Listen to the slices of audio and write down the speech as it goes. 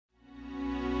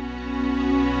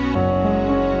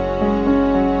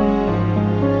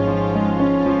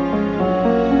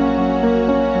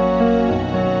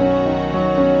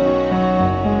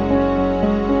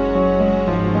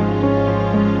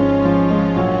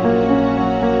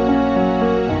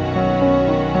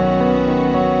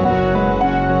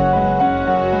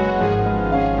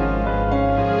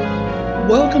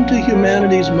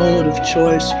Humanity's Moment of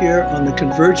Choice here on the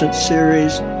Convergence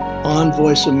series on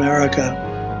Voice America,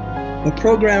 a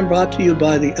program brought to you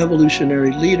by the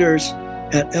Evolutionary Leaders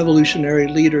at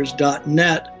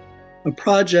evolutionaryleaders.net, a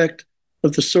project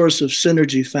of the Source of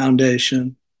Synergy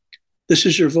Foundation. This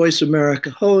is your Voice America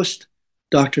host,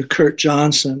 Dr. Kurt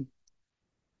Johnson.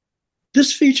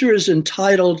 This feature is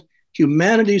entitled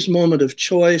Humanity's Moment of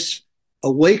Choice,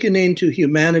 Awakening to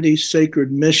Humanity's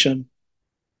Sacred Mission,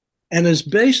 and is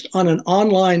based on an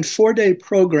online 4-day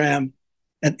program,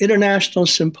 an International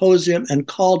Symposium and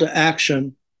Call to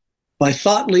Action by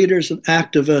thought leaders and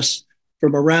activists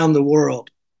from around the world.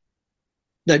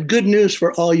 That good news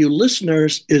for all you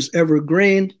listeners is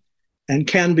evergreen and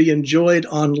can be enjoyed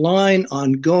online,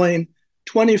 ongoing,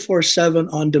 24/7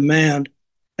 on demand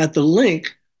at the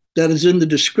link that is in the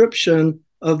description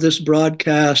of this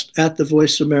broadcast at the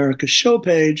Voice America show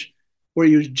page, where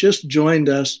you just joined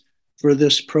us for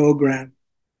this program.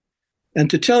 And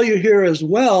to tell you here as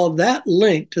well, that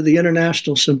link to the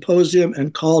International Symposium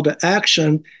and Call to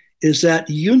Action is at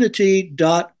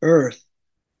unity.earth.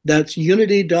 That's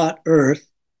unity.earth.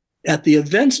 At the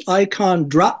events icon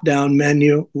drop-down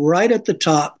menu right at the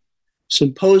top,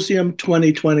 Symposium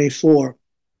 2024.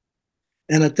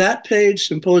 And at that page,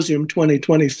 Symposium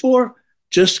 2024,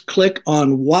 just click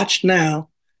on Watch Now,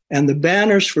 and the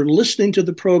banners for listening to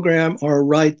the program are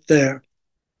right there.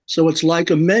 So it's like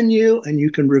a menu, and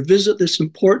you can revisit this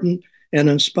important and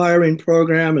inspiring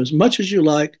program as much as you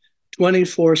like,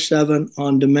 24/7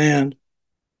 on demand.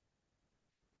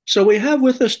 So we have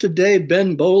with us today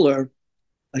Ben Bowler,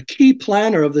 a key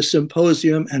planner of the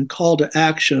symposium and Call to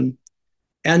Action,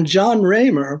 and John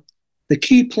Raymer, the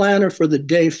key planner for the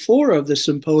day 4 of the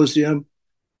symposium,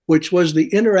 which was the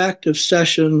interactive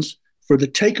sessions for the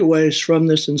takeaways from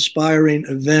this inspiring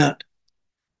event.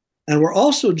 And we're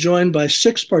also joined by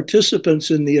 6 participants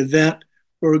in the event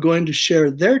who are going to share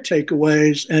their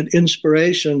takeaways and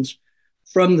inspirations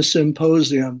from the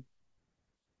symposium.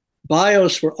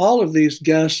 Bios for all of these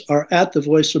guests are at the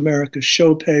Voice America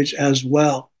show page as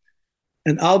well.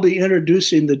 And I'll be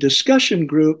introducing the discussion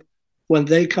group when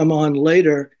they come on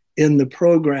later in the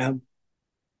program.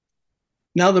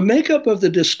 Now, the makeup of the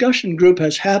discussion group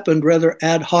has happened rather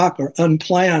ad hoc or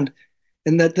unplanned,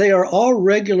 in that they are all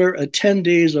regular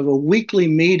attendees of a weekly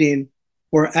meeting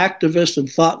where activists and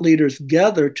thought leaders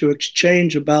gather to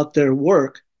exchange about their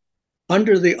work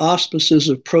under the auspices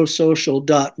of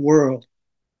prosocial.world.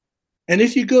 And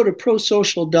if you go to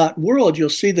prosocial.world, you'll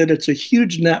see that it's a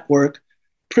huge network,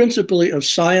 principally of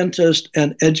scientists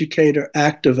and educator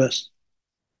activists.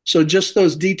 So just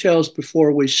those details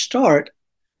before we start,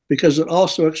 because it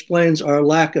also explains our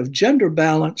lack of gender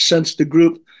balance since the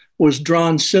group was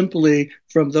drawn simply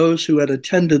from those who had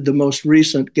attended the most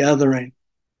recent gathering.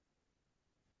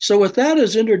 So with that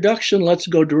as introduction, let's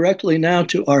go directly now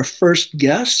to our first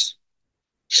guests.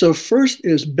 So first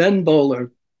is Ben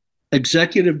Bowler,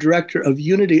 Executive Director of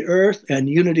Unity Earth and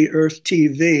Unity Earth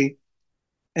TV,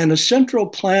 and a central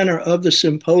planner of the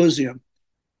symposium.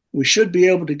 We should be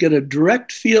able to get a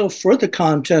direct feel for the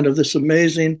content of this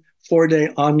amazing 4-day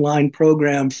online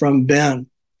program from Ben.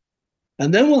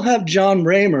 And then we'll have John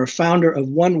Raymer, founder of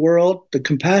One World, the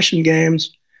Compassion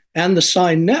Games, and the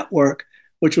Sign Network,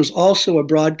 which was also a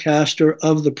broadcaster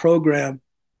of the program.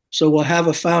 So we'll have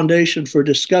a foundation for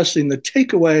discussing the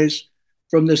takeaways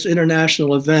from this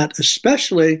international event,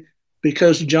 especially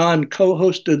because John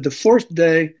co-hosted the 4th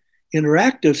day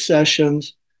interactive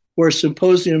sessions where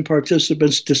symposium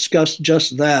participants discussed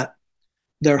just that,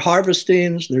 their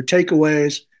harvestings, their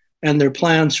takeaways, and their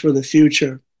plans for the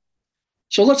future.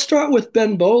 So let's start with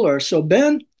Ben Bowler. So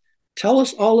Ben, tell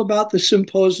us all about the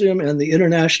symposium and the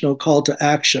international call to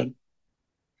action.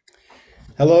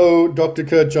 Hello, Dr.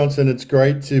 Kurt Johnson. It's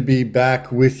great to be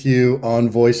back with you on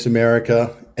Voice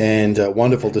America, and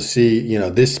wonderful to see,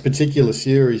 this particular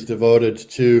series devoted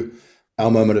to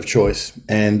our moment of choice.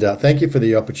 And thank you for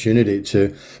the opportunity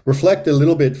to reflect a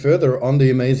little bit further on the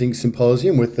amazing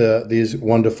symposium with these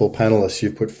wonderful panelists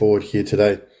you've put forward here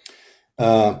today.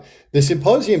 The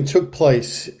symposium took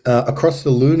place across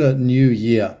the Lunar New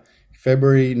Year,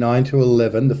 February 9 to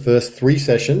 11, the first 3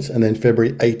 sessions, and then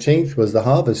February 18th was the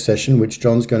harvest session, which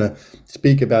John's going to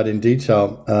speak about in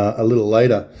detail a little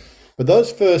later. But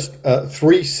those first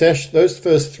 3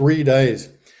 days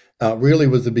really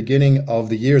was the beginning of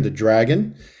the year of the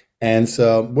dragon. And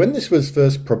so when this was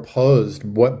first proposed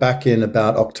back in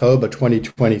about October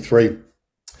 2023,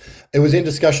 it was in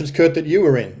discussions, Kurt, that you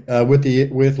were in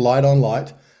with Light on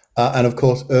Light, and of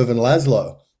course Ervin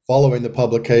Laszlo, following the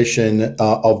publication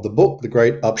of the book, The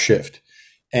Great Upshift.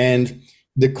 And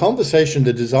the conversation,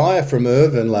 the desire from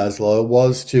Ervin Laszlo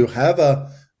was to have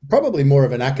a probably more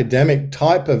of an academic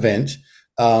type event,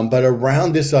 but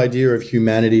around this idea of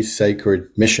humanity's sacred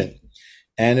mission.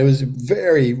 And it was a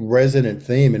very resonant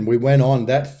theme. And we went on,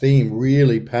 that theme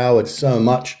really powered so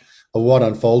much of what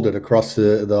unfolded across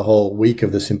the whole week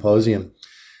of the symposium.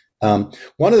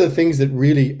 One of the things that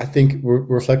really, I think,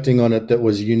 reflecting on it, that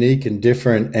was unique and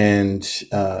different and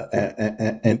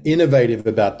innovative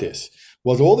about this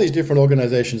was all these different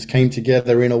organizations came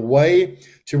together in a way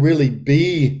to really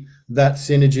be that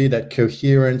synergy, that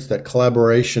coherence, that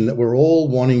collaboration that we're all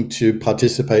wanting to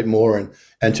participate more in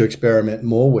and to experiment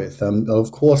more with.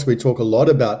 Of course, we talk a lot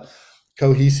about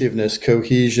cohesiveness,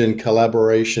 cohesion,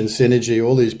 collaboration, synergy,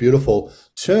 all these beautiful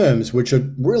terms, which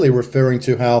are really referring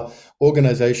to how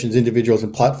organizations, individuals,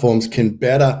 and platforms can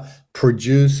better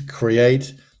produce,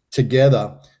 create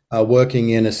together, working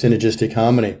in a synergistic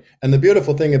harmony. And the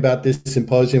beautiful thing about this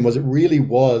symposium was it really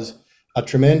was a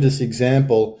tremendous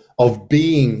example of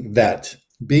being that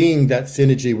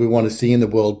synergy we want to see in the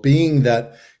world, being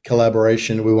that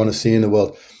collaboration we want to see in the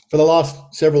world. For the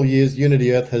last several years,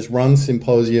 Unity Earth has run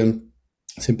symposia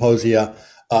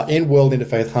in World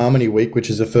Interfaith Harmony Week, which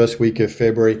is the first week of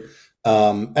February,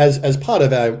 as part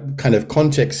of our kind of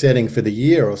context setting for the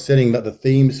year, or setting the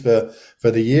themes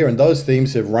for the year. And those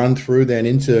themes have run through then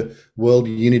into World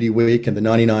Unity Week and the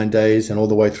 99 days and all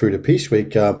the way through to Peace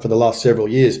Week for the last several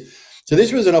years. So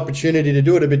this was an opportunity to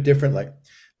do it a bit differently,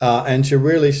 and to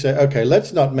really say, okay,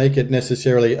 let's not make it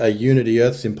necessarily a Unity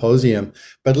Earth symposium,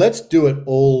 but let's do it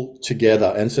all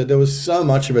together. And so there was so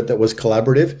much of it that was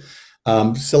collaborative.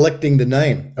 Selecting the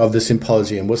name of the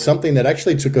symposium was something that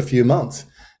actually took a few months.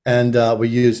 And we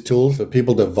used tools for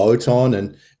people to vote on,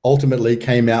 and ultimately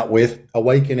came out with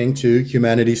Awakening to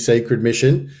Humanity's Sacred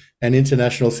Mission, an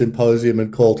International Symposium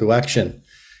and Call to Action.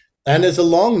 And it's a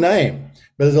long name,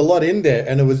 but there's a lot in there.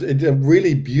 And it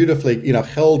really beautifully,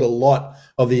 held a lot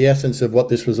of the essence of what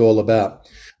this was all about.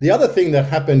 The other thing that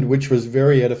happened, which was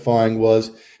very edifying, was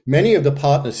many of the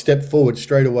partners stepped forward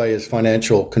straight away as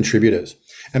financial contributors.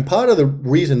 And part of the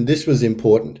reason this was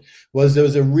important was there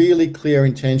was a really clear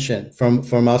intention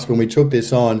from us when we took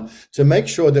this on to make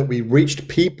sure that we reached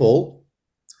people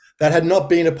that had not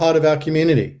been a part of our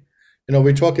community.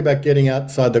 We talk about getting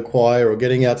outside the choir or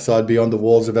getting outside beyond the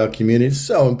walls of our community. It's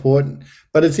so important,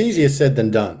 but it's easier said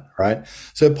than done, right?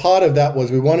 So part of that was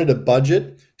we wanted a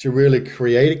budget to really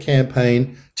create a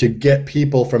campaign to get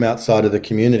people from outside of the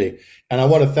community. And I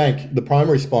want to thank the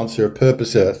primary sponsor of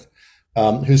Purpose Earth,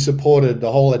 who supported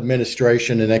the whole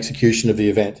administration and execution of the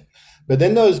event. But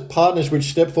then those partners which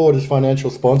stepped forward as financial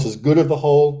sponsors, Good of the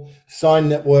Whole, Sign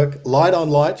Network, Light on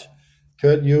Light,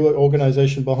 Kurt, you are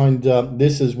organization behind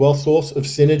this as well, Source of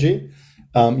Synergy,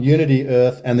 Unity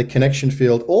Earth, and the Connection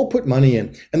Field, all put money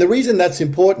in. And the reason that's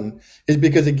important is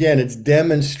because, again, it's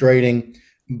demonstrating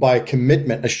by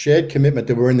commitment, a shared commitment,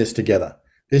 that we're in this together.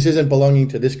 This isn't belonging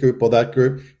to this group or that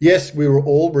group. Yes, we were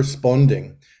all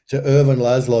responding to Erwin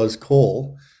Laszlo's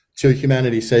call to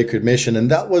humanity's sacred mission, and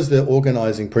that was the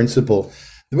organizing principle.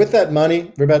 With that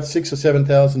money, for about $6,000 or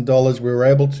 $7,000, we were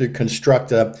able to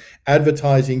construct an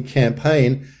advertising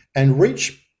campaign and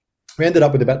reach. We ended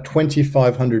up with about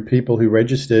 2,500 people who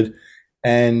registered,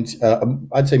 and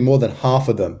I'd say more than half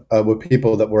of them were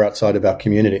people that were outside of our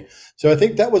community. So I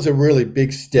think that was a really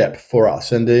big step for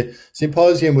us. And the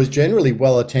symposium was generally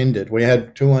well attended. We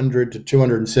had 200 to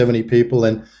 270 people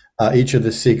in each of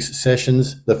the 6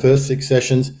 sessions, the first 6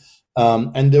 sessions.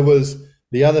 And there was,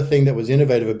 the other thing that was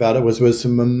innovative about it was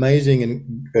some amazing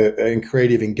and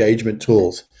creative engagement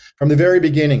tools. From the very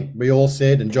beginning, we all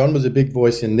said, and John was a big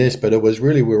voice in this, but it was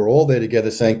really, we were all there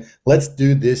together saying, let's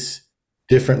do this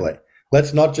differently.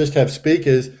 Let's not just have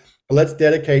speakers, but let's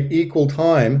dedicate equal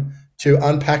time to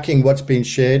unpacking what's been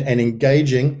shared and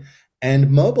engaging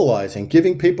and mobilizing,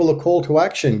 giving people a call to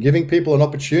action, giving people an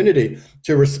opportunity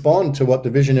to respond to what the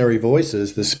visionary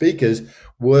voices, the speakers,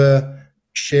 were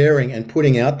sharing and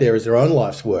putting out there as their own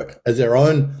life's work, as their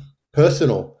own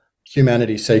personal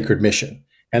humanity sacred mission,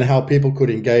 and how people could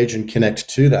engage and connect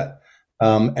to that.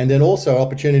 And then also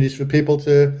opportunities for people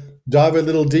to dive a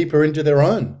little deeper into their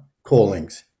own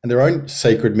callings and their own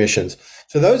sacred missions.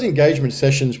 So those engagement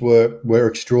sessions were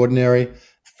extraordinary,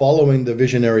 following the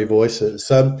visionary voices.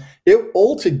 So it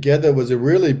altogether was a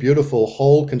really beautiful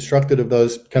whole constructed of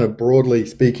those kind of broadly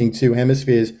speaking 2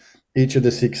 hemispheres each of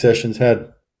the 6 sessions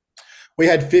had. We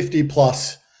had 50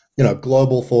 plus,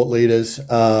 global thought leaders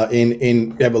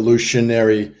in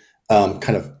evolutionary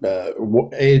kind of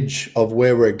edge of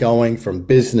where we're going, from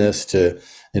business to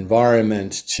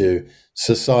environment to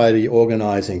society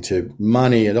organizing to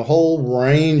money, and a whole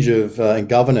range of and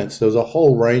governance. There was a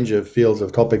whole range of fields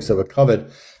of topics that were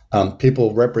covered.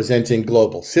 people representing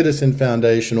Global Citizen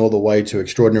Foundation, all the way to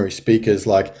extraordinary speakers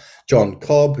like John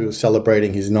Cobb, who was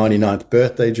celebrating his 99th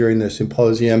birthday during the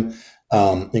symposium.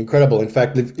 Incredible. In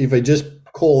fact, if I just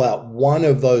call out one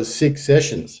of those 6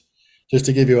 sessions, just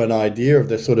to give you an idea of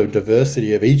the sort of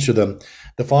diversity of each of them,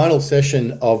 the final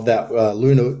session of that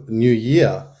Lunar New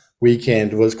Year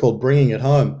weekend was called Bringing It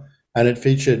Home, and it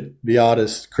featured the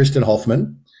artist Kristen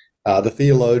Hoffman, the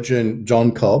theologian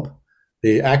John Cobb,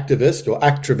 the activist or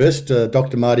activist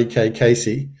Dr. Marty K.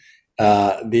 Casey,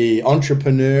 the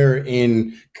entrepreneur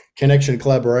in Connection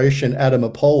Collaboration Adam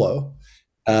Apollo,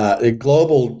 a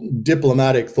global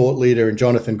diplomatic thought leader in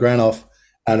Jonathan Granoff,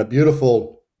 and a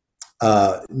beautiful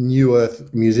New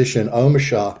Earth musician Omar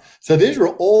Shah. So these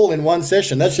were all in one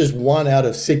session. That's just one out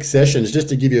of 6 sessions, just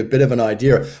to give you a bit of an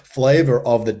idea, flavor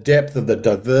of the depth of the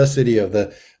diversity of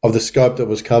the scope that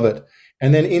was covered.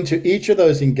 And then into each of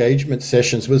those engagement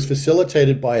sessions was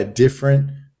facilitated by a different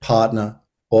partner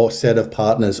or set of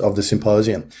partners of the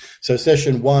symposium. So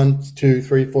session 1, 2,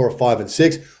 3, 4, 5, and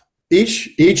 6,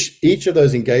 each of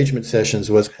those engagement sessions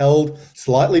was held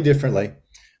slightly differently,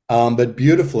 but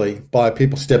beautifully by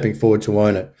people stepping forward to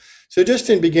own it. So just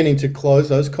in beginning to close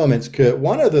those comments, Kurt,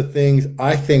 one of the things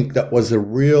I think that was a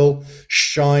real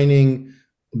shining,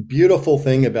 beautiful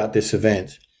thing about this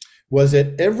event was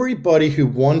that everybody who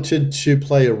wanted to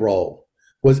play a role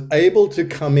was able to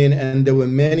come in, and there were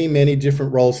many, many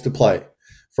different roles to play,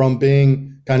 from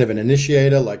being kind of an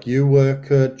initiator like you were,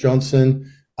 Kurt Johnson,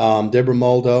 Deborah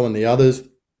Moldo and the others,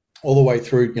 all the way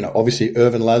through, obviously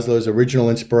Irvin Laszlo's original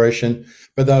inspiration,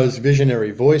 but those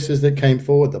visionary voices that came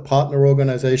forward, the partner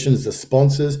organizations, the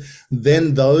sponsors,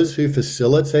 then those who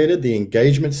facilitated the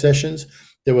engagement sessions.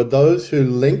 There were those who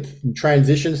linked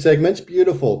transition segments,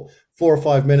 beautiful 4 or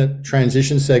 5 minute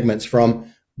transition segments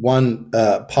from one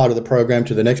part of the program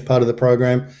to the next part of the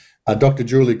program. Dr.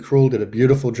 Julie Krull did a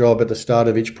beautiful job at the start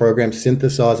of each program,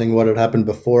 synthesizing what had happened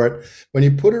before it. When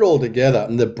you put it all together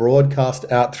and the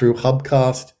broadcast out through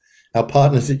Hubcast, our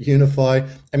partners at Unify,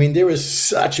 there is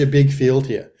such a big field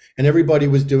here, and everybody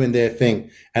was doing their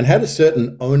thing and had a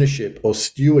certain ownership or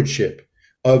stewardship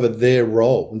over their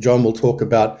role. John will talk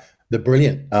about the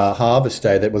brilliant Harvest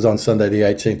Day that was on Sunday, the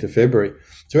 18th of February.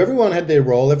 So everyone had their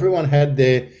role, everyone had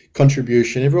their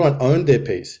contribution, everyone owned their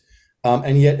piece.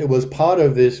 And yet it was part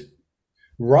of this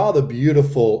rather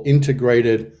beautiful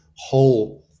integrated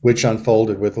whole which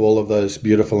unfolded with all of those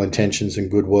beautiful intentions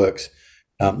and good works.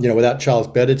 Without Charles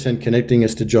Betterton connecting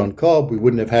us to John Cobb, we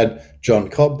wouldn't have had John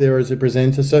Cobb there as a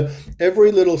presenter. So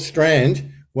every little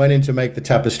strand went in to make the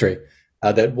tapestry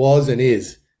that was and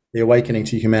is the Awakening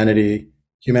to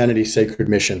Humanity's Sacred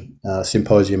Mission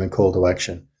Symposium and Call to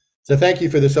Action. So thank you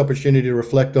for this opportunity to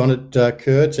reflect on it,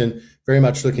 Kurt, and very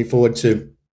much looking forward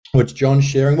to what John's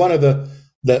sharing. One of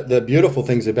the beautiful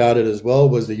things about it as well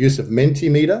was the use of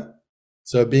Mentimeter.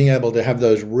 So being able to have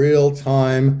those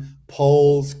real-time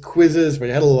polls, quizzes, we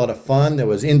had a lot of fun. There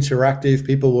was interactive.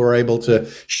 People were able to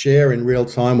share in real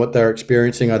time what they're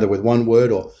experiencing, either with one word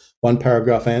or one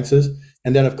paragraph answers.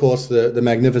 And then, of course, the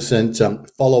magnificent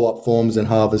follow-up forms and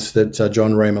harvests that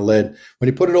John Raymer led. When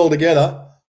he put it all together,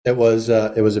 it was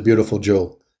a beautiful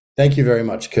jewel. Thank you very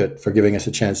much, Kurt, for giving us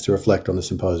a chance to reflect on the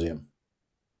symposium.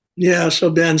 Yeah, so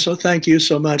Ben, so thank you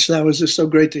so much. That was just so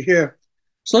great to hear.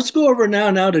 So let's go over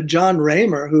now to John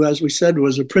Raymer, who, as we said,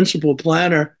 was a principal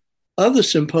planner of the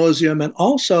symposium and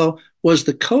also was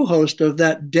the co-host of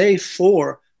that day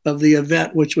 4 of the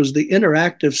event, which was the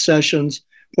interactive sessions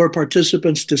where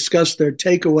participants discuss their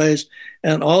takeaways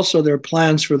and also their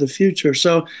plans for the future.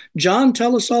 So, John,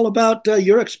 tell us all about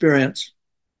your experience.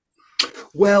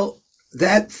 Well,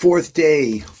 that 4th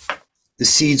day, the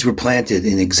seeds were planted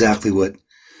in exactly what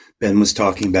Ben was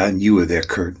talking about, and you were there,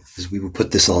 Kurt, as we would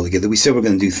put this all together. We said we're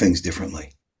going to do things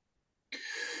differently.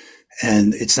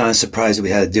 And it's not a surprise that we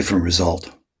had a different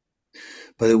result.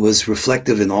 But it was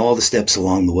reflective in all the steps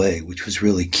along the way, which was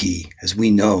really key. As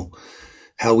we know,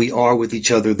 how we are with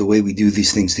each other, the way we do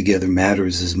these things together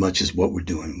matters as much as what we're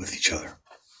doing with each other.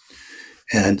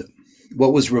 And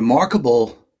what was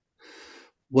remarkable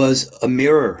was a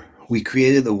mirror. We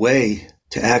created a way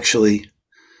to actually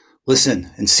listen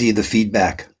and see the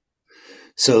feedback.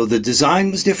 So the design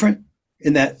was different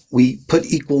in that we put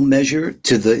equal measure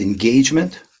to the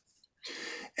engagement.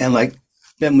 And like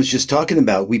Ben was just talking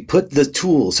about, we put the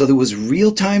tool. So there was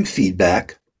real-time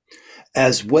feedback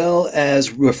as well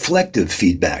as reflective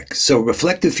feedback. So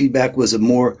reflective feedback was a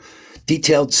more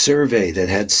detailed survey that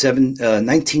had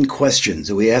 19 questions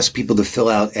that we asked people to fill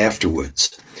out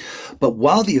afterwards. But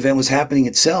while the event was happening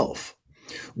itself,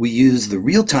 we used the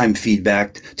real-time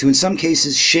feedback to, in some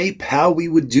cases, shape how we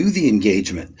would do the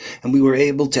engagement. And we were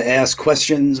able to ask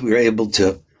questions. We were able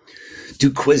to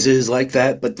do quizzes like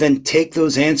that, but then take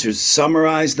those answers,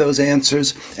 summarize those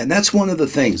answers. And that's one of the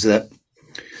things that,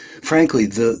 frankly,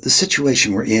 the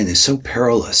situation we're in is so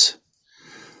perilous.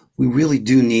 We really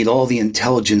do need all the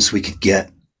intelligence we could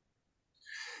get.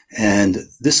 And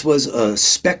this was a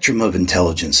spectrum of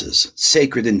intelligences: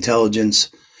 sacred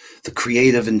intelligence, the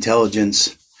creative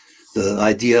intelligence, the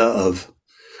idea of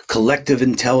collective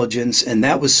intelligence. And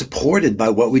that was supported by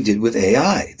what we did with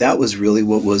AI. That was really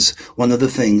what was one of the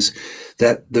things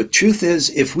that, the truth is,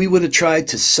 if we would have tried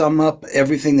to sum up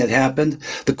everything that happened,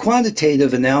 the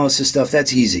quantitative analysis stuff,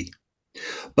 that's easy.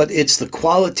 But it's the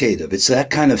qualitative. It's that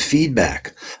kind of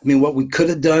feedback. I mean, what we could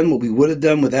have done, what we would have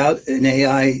done without an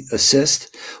AI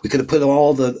assist, we could have put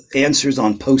all the answers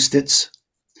on Post-its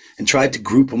and tried to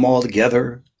group them all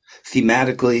together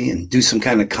thematically and do some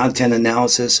kind of content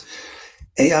analysis.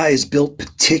 AI is built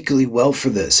particularly well for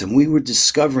this. And we were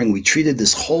discovering, we treated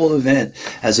this whole event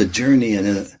as a journey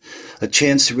and a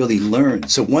chance to really learn.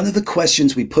 So one of the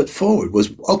questions we put forward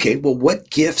was, okay, well, what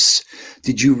gifts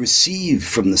did you receive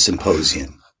from the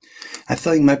symposium? I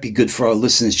thought it might be good for our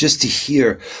listeners just to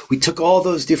hear. We took all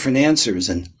those different answers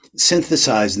and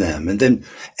synthesized them and then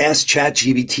asked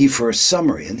ChatGPT for a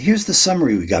summary. And here's the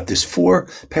summary we got. There's 4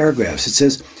 paragraphs. It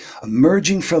says,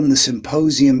 emerging from the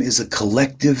symposium is a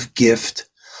collective gift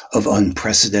of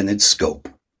unprecedented scope,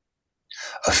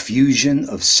 a fusion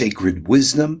of sacred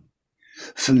wisdom,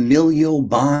 familial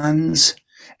bonds,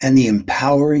 and the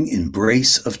empowering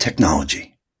embrace of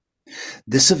technology.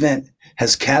 This event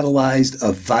has catalyzed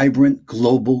a vibrant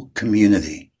global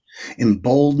community,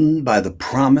 emboldened by the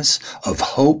promise of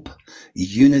hope,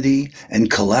 unity, and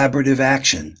collaborative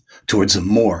action towards a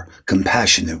more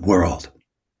compassionate world.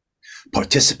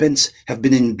 Participants have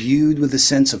been imbued with a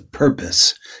sense of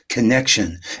purpose,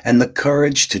 connection, and the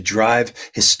courage to drive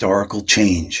historical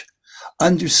change,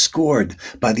 underscored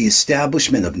by the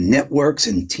establishment of networks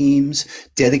and teams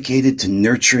dedicated to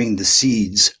nurturing the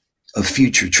seeds of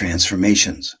future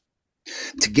transformations.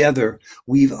 Together,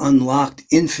 we've unlocked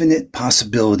infinite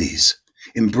possibilities,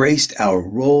 embraced our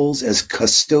roles as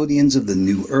custodians of the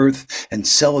new earth, and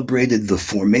celebrated the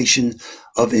formation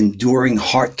of enduring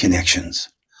heart connections,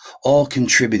 all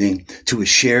contributing to a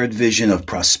shared vision of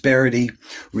prosperity,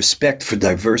 respect for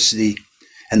diversity,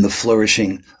 and the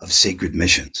flourishing of sacred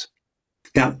missions.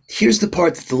 Now, here's the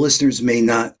part that the listeners may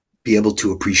not be able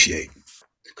to appreciate,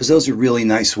 because those are really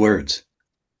nice words.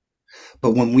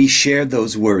 But when we shared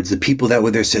those words, the people that were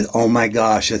there said, oh my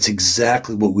gosh, that's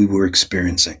exactly what we were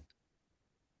experiencing.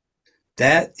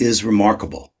 That is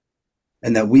remarkable.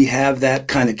 And that we have that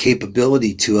kind of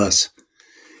capability to us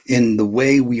in the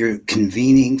way we are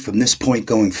convening from this point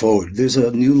going forward. There's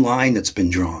a new line that's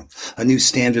been drawn, a new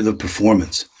standard of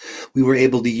performance. We were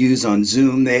able to use on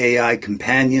Zoom the AI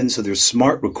companion, so there's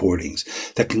smart recordings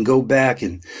that can go back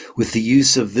and, with the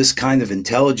use of this kind of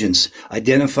intelligence,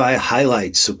 identify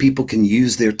highlights so people can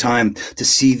use their time to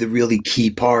see the really key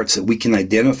parts, that we can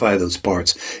identify those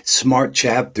parts. Smart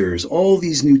chapters, all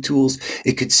these new tools.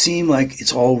 It could seem like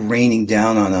it's all raining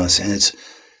down on us, and it's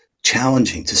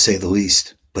challenging to say the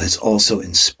least, but it's also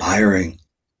inspiring.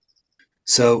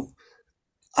 So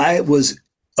I was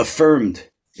affirmed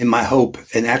in my hope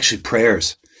and actually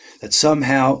prayers that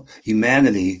somehow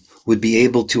humanity would be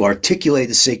able to articulate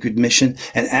a sacred mission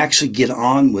and actually get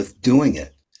on with doing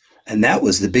it. And that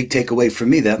was the big takeaway for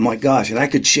me, that, my gosh, and I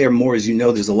could share more. As you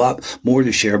know, there's a lot more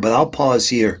to share, but I'll pause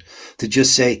here to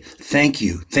just say thank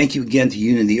you. Thank you again to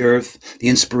Unity Earth, the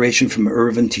inspiration from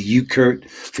Irvin, to you, Kurt,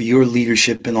 for your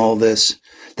leadership in all this,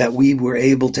 that we were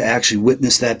able to actually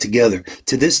witness that together.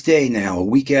 To this day now, a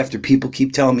week after, people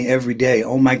keep telling me every day,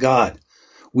 oh my God,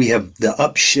 the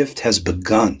upshift has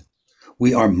begun.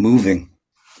 We are moving.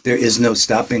 There is no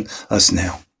stopping us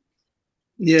now.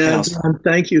 Yeah, Ben,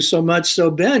 thank you so much.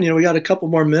 So, Ben, we got a couple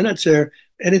more minutes here.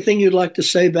 Anything you'd like to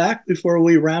say back before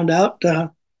we round out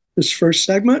this first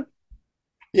segment?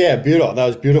 Yeah, beautiful. That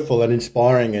was beautiful and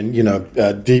inspiring.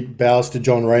 And, deep bows to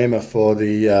John Raymer for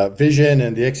the vision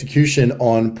and the execution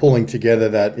on pulling together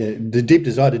the deep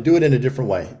desire to do it in a different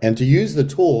way and to use the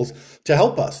tools to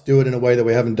help us do it in a way that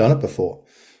we haven't done it before.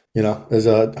 As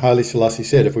Haile Selassie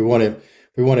said, if we want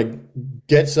to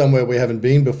get somewhere we haven't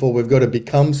been before, we've got to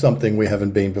become something we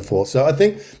haven't been before. So I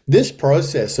think this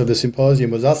process of the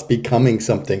symposium was us becoming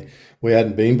something we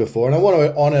hadn't been before. And I want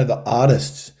to honor the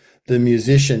artists, the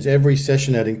musicians. Every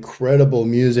session had incredible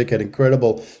music, had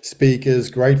incredible speakers,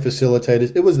 great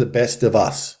facilitators. It was the best of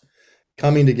us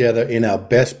coming together in our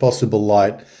best possible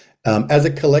light as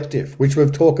a collective, which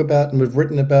we've talked about and we've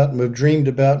written about and we've dreamed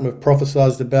about and we've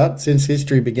prophesized about since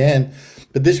history began.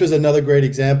 But this was another great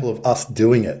example of us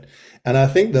doing it. And I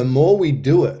think the more we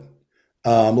do it,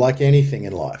 like anything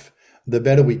in life, the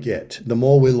better we get, the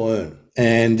more we learn.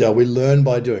 And we learn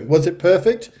by doing. Was it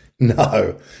perfect?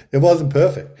 No, it wasn't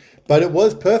perfect. But it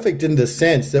was perfect in the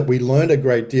sense that we learned a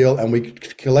great deal and we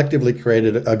collectively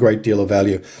created a great deal of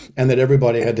value, and that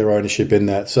everybody had their ownership in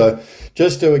that. So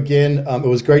just to, again, it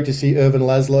was great to see Irvin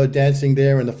Laszlo dancing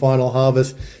there in the final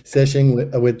harvest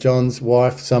session with John's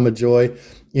wife, Summer Joy.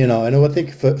 And I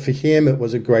think for him, it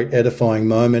was a great edifying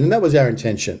moment. And that was our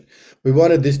intention. We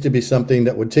wanted this to be something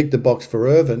that would tick the box for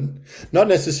Irvin, not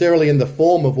necessarily in the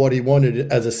form of what he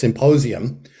wanted as a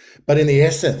symposium, but in the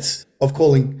essence of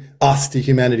calling us to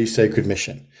humanity's sacred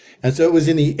mission. And so it was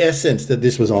in the essence that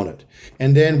this was honored.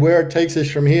 And then where it takes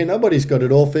us from here, nobody's got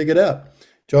it all figured out.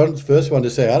 John's the first one to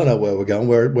say, I don't know where we're going,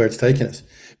 where it's taking us.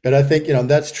 But I think,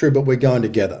 that's true, but we're going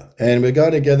together. And we're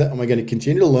going together, and we're going to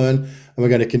continue to learn, and we're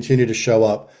going to continue to show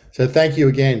up. So thank you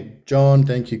again, John.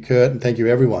 Thank you, Kurt. And thank you,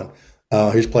 everyone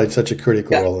who's played such a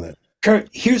critical role in it. Kurt,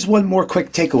 here's one more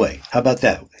quick takeaway. How about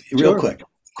that? Real quick.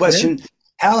 Question. Yeah.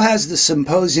 How has the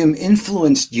symposium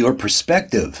influenced your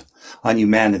perspective on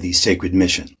humanity's sacred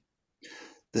mission?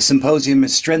 The symposium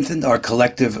has strengthened our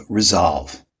collective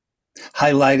resolve,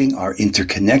 highlighting our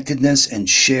interconnectedness and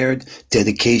shared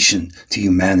dedication to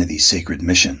humanity's sacred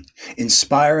mission,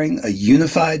 inspiring a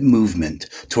unified movement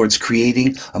towards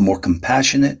creating a more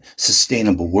compassionate,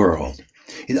 sustainable world.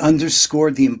 It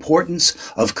underscored the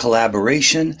importance of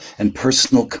collaboration and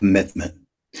personal commitment,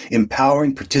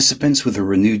 empowering participants with a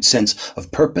renewed sense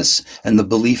of purpose and the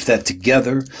belief that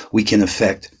together we can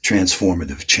effect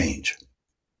transformative change.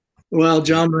 Well,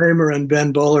 John Raymer and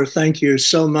Ben Bowler, thank you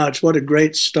so much. What a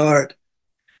great start.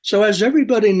 So as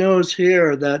everybody knows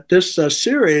here, that this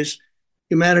series,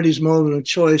 Humanity's Moment of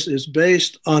Choice, is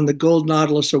based on the Gold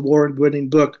Nautilus Award-winning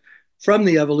book from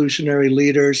the evolutionary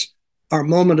leaders, Our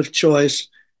Moment of Choice,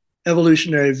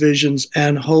 Evolutionary Visions,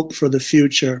 and Hope for the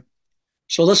Future.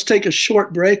 So let's take a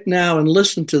short break now and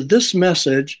listen to this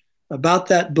message about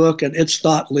that book and its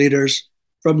thought leaders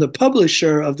from the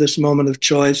publisher of this Moment of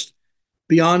Choice,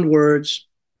 Beyond Words,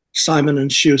 Simon &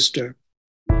 Schuster.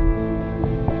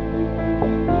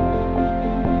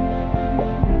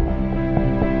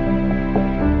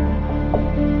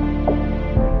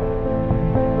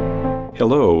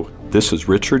 Hello, this is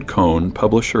Richard Cohn,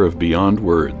 publisher of Beyond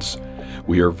Words.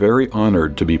 We are very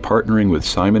honored to be partnering with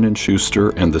Simon & Schuster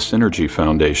and the Synergy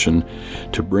Foundation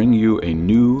to bring you a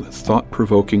new,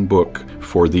 thought-provoking book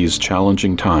for these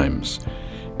challenging times.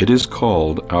 It is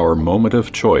called Our Moment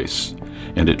of Choice,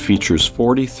 and it features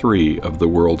 43 of the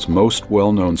world's most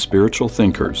well-known spiritual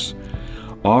thinkers,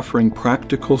 offering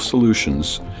practical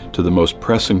solutions to the most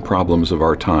pressing problems of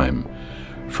our time,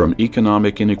 from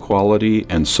economic inequality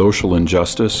and social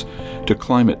injustice to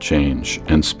climate change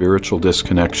and spiritual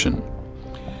disconnection.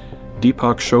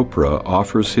 Deepak Chopra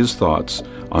offers his thoughts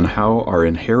on how our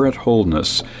inherent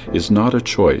wholeness is not a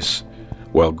choice,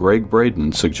 while Greg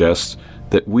Braden suggests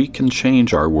that we can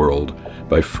change our world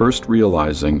by first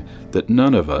realizing that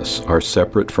none of us are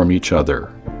separate from each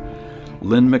other.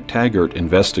 Lynn McTaggart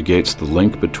investigates the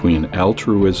link between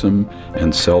altruism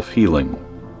and self-healing.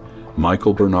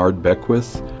 Michael Bernard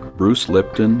Beckwith, Bruce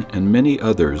Lipton, and many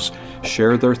others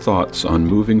share their thoughts on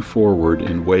moving forward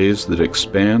in ways that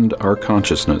expand our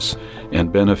consciousness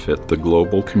and benefit the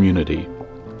global community.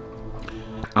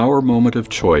 Our Moment of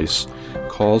Choice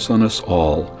calls on us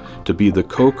all to be the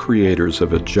co-creators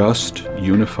of a just,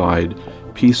 unified,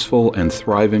 peaceful, and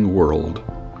thriving world.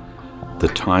 The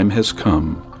time has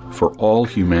come for all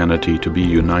humanity to be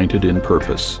united in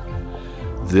purpose.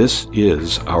 This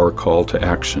is our call to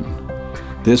action.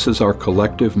 This is our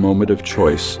collective moment of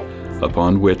choice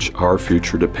upon which our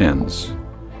future depends.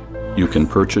 You can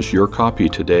purchase your copy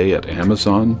today at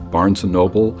Amazon, Barnes &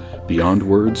 Noble, Beyond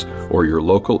Words, or your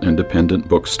local independent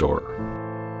bookstore.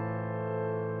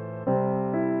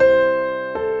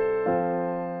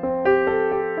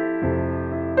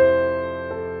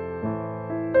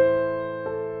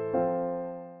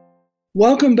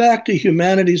 Welcome back to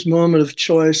Humanity's Moment of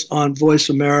Choice on Voice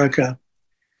America.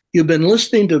 You've been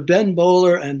listening to Ben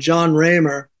Bowler and John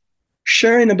Raymer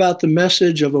sharing about the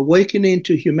message of Awakening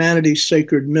to Humanity's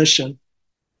Sacred Mission,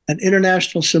 an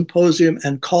international symposium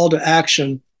and call to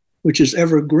action, which is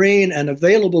evergreen and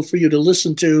available for you to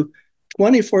listen to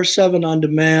 24/7 on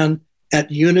demand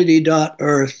at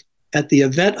unity.earth at the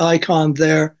event icon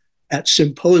there at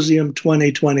Symposium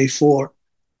 2024.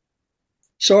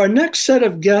 So our next set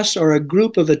of guests are a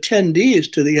group of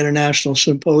attendees to the International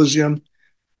Symposium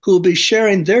who will be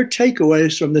sharing their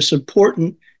takeaways from this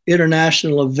important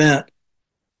international event.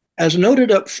 As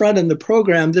noted up front in the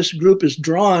program, this group is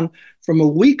drawn from a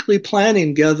weekly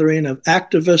planning gathering of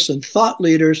activists and thought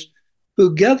leaders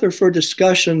who gather for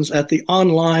discussions at the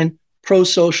online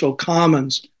pro-social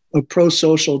commons of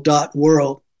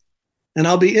prosocial.world. And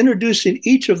I'll be introducing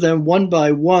each of them one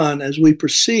by one as we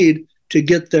proceed to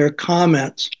get their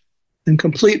comments. And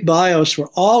complete bios for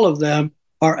all of them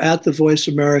are at the Voice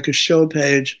America show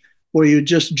page where you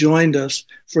just joined us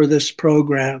for this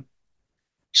program.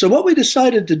 So what we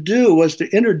decided to do was to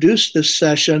introduce this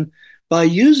session by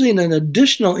using an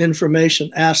additional information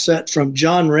asset from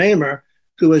John Raymer,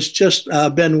 who has just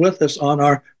been with us on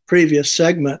our previous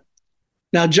segment.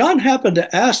 Now, John happened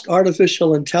to ask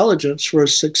artificial intelligence for a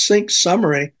succinct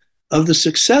summary of the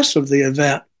success of the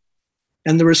event.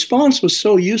 And the response was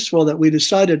so useful that we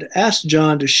decided to ask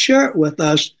John to share it with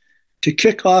us to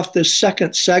kick off this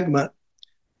second segment.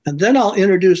 And then I'll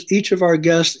introduce each of our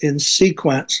guests in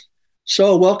sequence.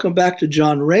 So welcome back to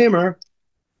John Raymer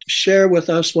to share with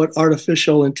us what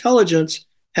artificial intelligence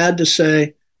had to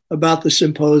say about the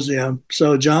symposium.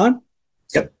 So, John?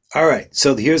 Yep. All right.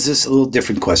 So here's this a little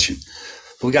different question.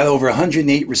 We got over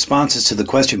 108 responses to the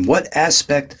question, what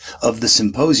aspect of the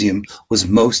symposium was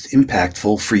most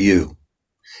impactful for you?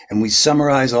 And we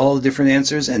summarize all the different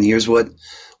answers, and here's what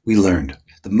we learned.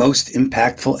 The most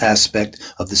impactful aspect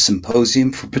of the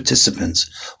symposium for participants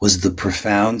was the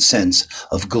profound sense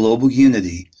of global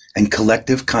unity and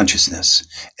collective consciousness,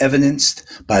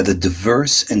 evidenced by the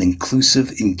diverse and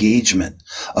inclusive engagement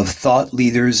of thought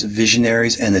leaders,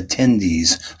 visionaries, and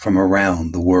attendees from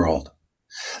around the world.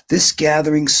 This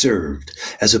gathering served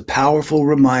as a powerful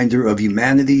reminder of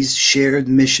humanity's shared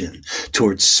mission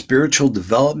towards spiritual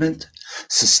development,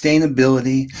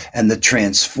 sustainability, and the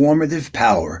transformative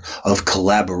power of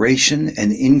collaboration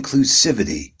and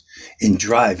inclusivity in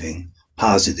driving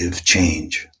positive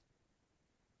change.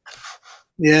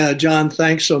 Yeah, John,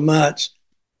 thanks so much.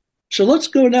 So let's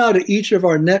go now to each of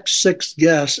our next 6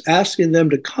 guests, asking them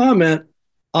to comment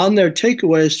on their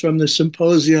takeaways from the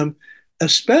symposium,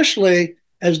 especially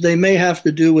as they may have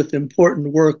to do with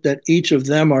important work that each of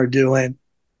them are doing.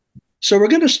 So we're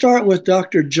going to start with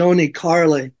Dr. Joni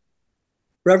Carley.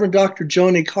 Reverend Dr.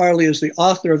 Joni Carley is the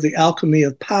author of The Alchemy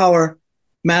of Power,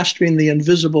 Mastering the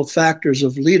Invisible Factors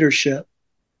of Leadership.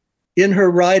 In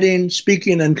her writing,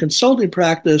 speaking, and consulting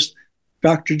practice,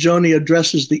 Dr. Joni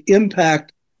addresses the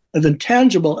impact of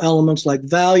intangible elements like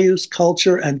values,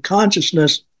 culture, and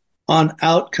consciousness on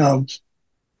outcomes.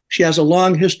 She has a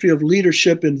long history of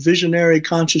leadership in visionary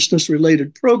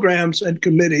consciousness-related programs and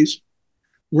committees,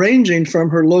 ranging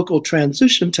from her local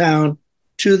transition town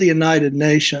to the United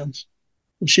Nations.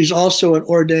 And she's also an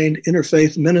ordained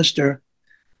interfaith minister.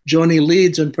 Joni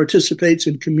leads and participates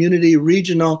in community,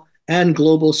 regional, and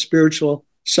global spiritual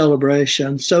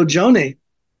celebrations. So, Joni.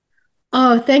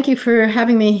 Oh, thank you for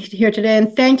having me here today.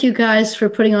 And thank you guys for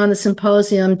putting on the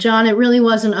symposium. John, it really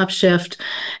was an upshift.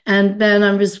 And Ben,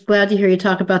 I'm just glad to hear you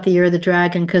talk about the Year of the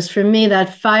Dragon, because for me,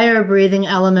 that fire-breathing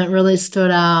element really stood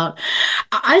out.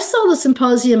 I saw the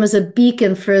symposium as a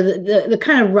beacon for the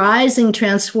kind of rising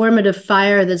transformative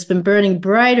fire that's been burning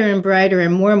brighter and brighter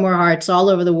in more and more hearts all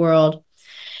over the world.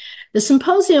 The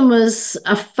symposium was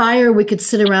a fire we could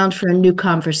sit around for a new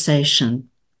conversation.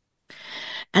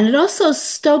 And it also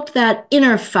stoked that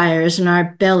inner fires in our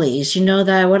bellies, you know,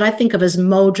 that what I think of as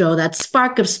mojo, that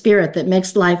spark of spirit that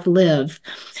makes life live.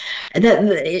 That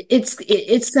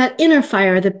it's that inner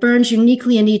fire that burns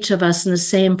uniquely in each of us and the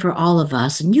same for all of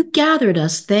us. And you gathered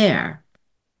us there.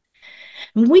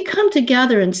 When we come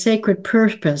together in sacred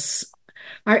purpose,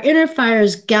 our inner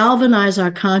fires galvanize our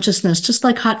consciousness, just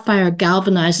like hot fire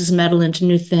galvanizes metal into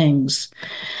new things.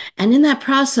 And in that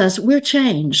process, we're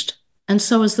changed, and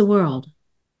so is the world.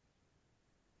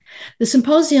 The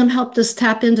symposium helped us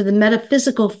tap into the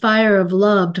metaphysical fire of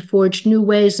love to forge new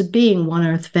ways of being one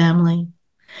Earth family.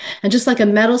 And just like a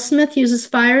metalsmith uses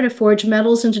fire to forge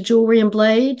metals into jewelry and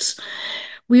blades,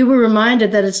 we were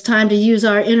reminded that it's time to use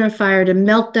our inner fire to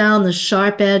melt down the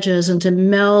sharp edges and to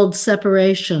meld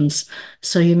separations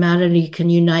so humanity can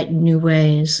unite in new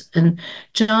ways. And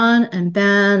John and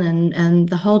Ben and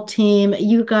the whole team,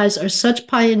 you guys are such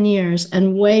pioneers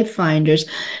and wayfinders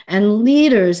and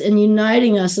leaders in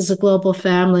uniting us as a global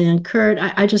family. And Kurt,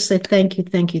 I just say thank you,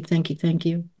 thank you, thank you, thank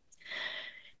you.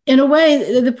 In a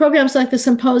way, the programs like the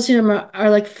symposium are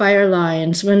like fire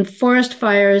lines. When forest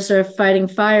fires are fighting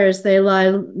fires, they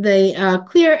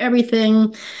clear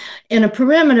everything in a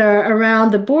perimeter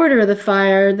around the border of the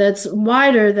fire that's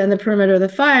wider than the perimeter of the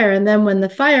fire. And then when the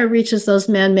fire reaches those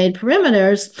man-made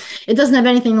perimeters, it doesn't have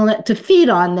anything to feed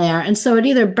on there. And so it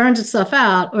either burns itself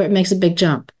out or it makes a big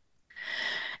jump.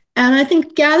 And I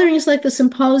think gatherings like the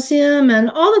symposium and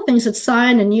all the things that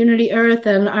Sign and Unity Earth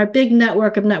and our big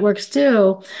network of networks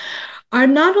do are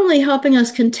not only helping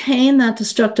us contain that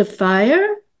destructive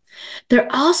fire,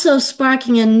 they're also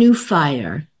sparking a new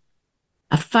fire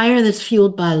a fire that's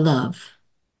fueled by love.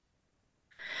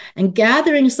 And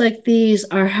gatherings like these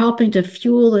are helping to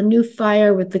fuel a new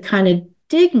fire with the kind of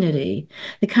dignity,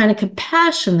 the kind of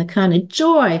compassion, the kind of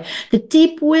joy, the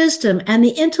deep wisdom, and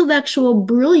the intellectual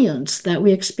brilliance that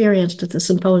we experienced at the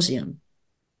symposium.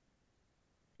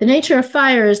 The nature of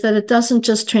fire is that it doesn't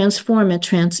just transform, it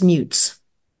transmutes.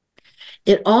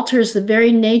 It alters the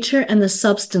very nature and the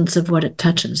substance of what it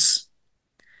touches.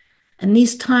 And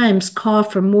these times call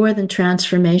for more than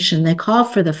transformation. They call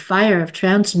for the fire of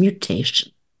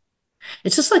transmutation.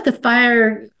 It's just like the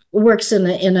fire works in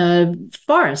a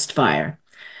forest fire.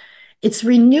 It's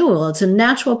renewal. It's a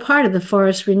natural part of the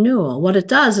forest renewal. What it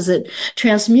does is it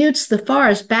transmutes the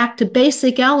forest back to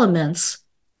basic elements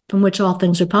from which all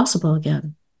things are possible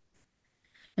again.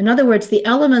 In other words, the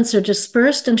elements are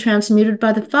dispersed and transmuted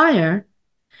by the fire,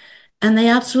 and they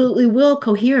absolutely will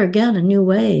cohere again in new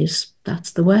ways.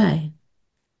 That's the way.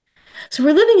 So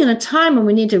we're living in a time when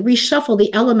we need to reshuffle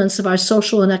the elements of our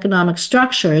social and economic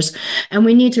structures, and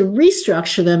we need to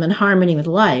restructure them in harmony with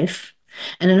life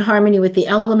and in harmony with the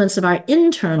elements of our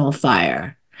internal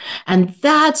fire. And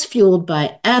that's fueled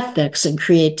by ethics and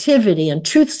creativity and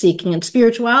truth-seeking and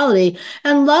spirituality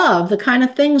and love, the kind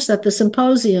of things that the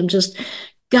symposium just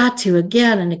got to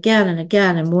again and again and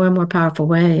again in more and more powerful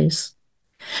ways.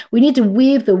 We need to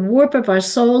weave the warp of our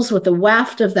souls with the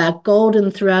waft of that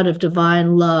golden thread of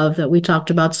divine love that we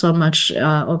talked about so much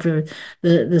over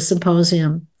the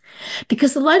symposium.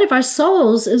 Because the light of our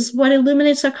souls is what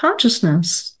illuminates our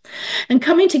consciousness. And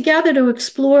coming together to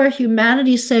explore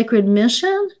humanity's sacred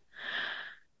mission,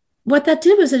 what that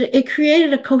did was it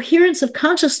created a coherence of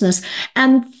consciousness.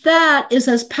 And that is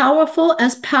as powerful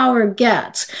as power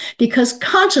gets, because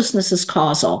consciousness is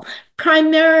causal.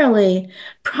 Primally,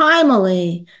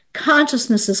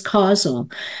 consciousness is causal.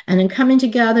 And in coming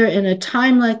together in a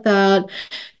time like that,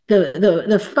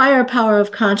 the firepower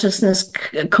of consciousness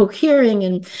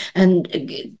cohering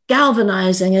and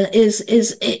galvanizing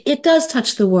it does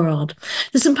touch the world.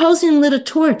 The symposium lit a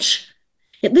torch.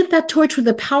 It lit that torch with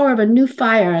the power of a new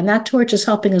fire, and that torch is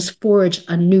helping us forge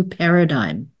a new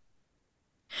paradigm.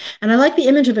 And I like the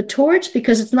image of a torch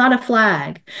because it's not a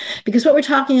flag, because what we're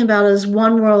talking about is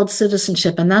one world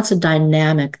citizenship, and that's a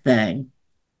dynamic thing.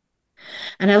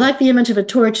 And I like the image of a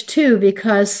torch too,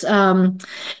 because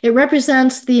it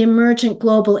represents the emergent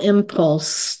global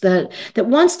impulse that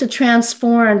wants to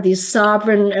transcend these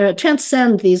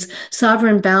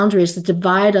sovereign boundaries that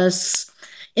divide us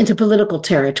into political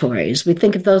territories. We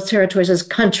think of those territories as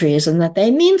countries and that they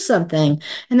mean something,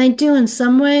 and they do in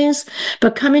some ways,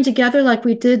 but coming together like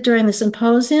we did during the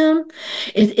symposium,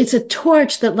 it's a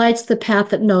torch that lights the path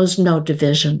that knows no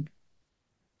division.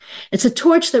 It's a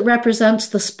torch that represents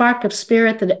the spark of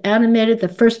spirit that animated the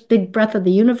first big breath of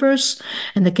the universe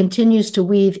and that continues to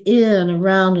weave in,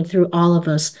 around, and through all of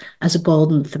us as a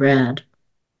golden thread.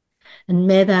 And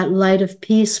may that light of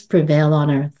peace prevail on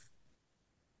earth.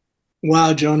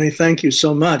 Wow, Joni, thank you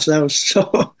so much. That was so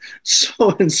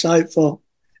insightful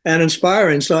and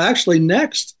inspiring. So actually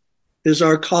next is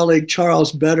our colleague,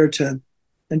 Charles Betterton.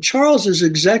 And Charles is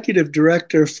executive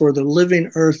director for the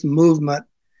Living Earth movement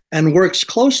and works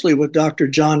closely with Dr.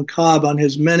 John Cobb on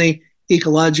his many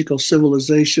ecological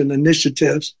civilization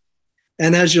initiatives.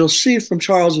 And as you'll see from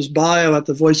Charles's bio at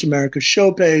the Voice America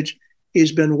show page,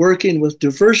 he's been working with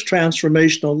diverse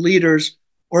transformational leaders,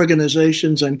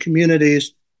 organizations, and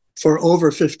communities for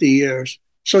over 50 years.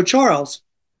 So Charles.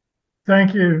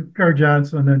 Thank you, Kurt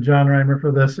Johnson and John Raymer,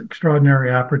 for this extraordinary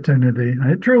opportunity.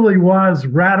 It truly was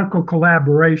radical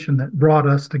collaboration that brought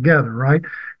us together, right?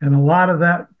 And a lot of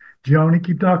that, Joni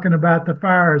keep talking about the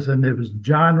fires, and it was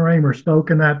John Raymer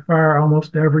stoking that fire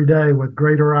almost every day with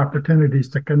greater opportunities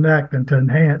to connect and to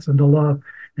enhance and to love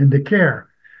and to care.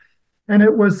 And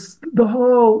it was, the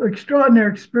whole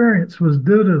extraordinary experience was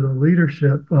due to the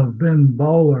leadership of Ben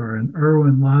Bowler and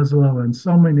Erwin Laszlo and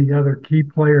so many other key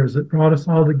players that brought us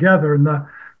all together. And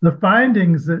the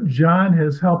findings that John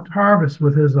has helped harvest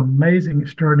with his amazing,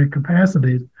 extraordinary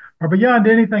capacities are beyond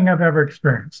anything I've ever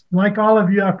experienced. Like all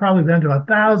of you, I've probably been to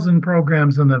 1,000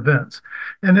 programs and events.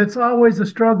 And it's always a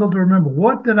struggle to remember,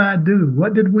 what did I do?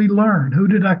 What did we learn? Who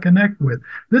did I connect with?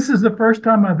 This is the first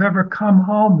time I've ever come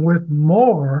home with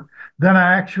more than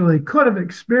I actually could have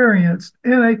experienced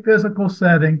in a physical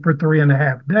setting for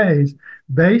 3.5 days,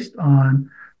 based on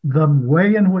the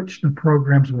way in which the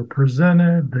programs were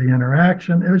presented, the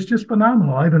interaction. It was just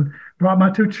phenomenal. I even brought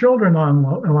my 2 children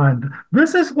online.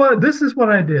 This is what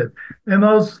I did. And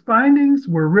those findings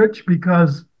were rich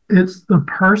because it's the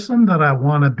person that I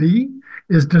want to be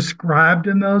is described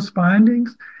in those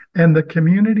findings. and the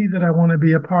community that I want to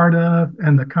be a part of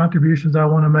and the contributions I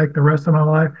want to make the rest of my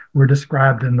life were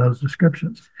described in those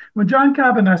descriptions. When John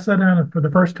Cobb and I sat down for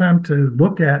the first time to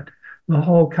look at the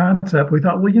whole concept, we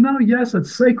thought, well, yes,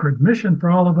 it's sacred mission for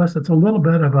all of us. It's a little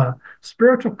bit of a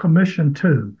spiritual commission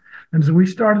too. And so we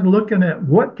started looking at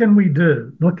what can we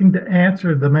do, looking to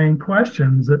answer the main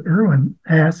questions that Erwin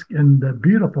asked in the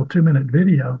beautiful 2-minute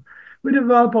video. We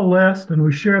developed a list and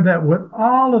we shared that with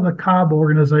all of the Cobb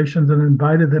organizations and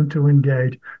invited them to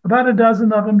engage. About a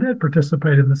dozen of them did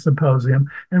participate in the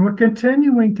symposium, and we're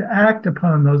continuing to act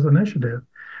upon those initiatives.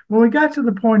 When we got to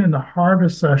the point in the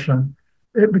harvest session,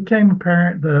 it became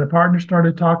apparent the partners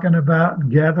started talking about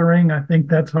gathering. I think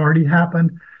that's already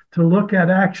happened, to look at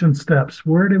action steps.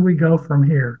 Where do we go from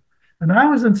here? And I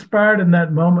was inspired in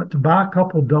that moment to buy a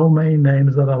couple domain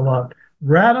names that I loved: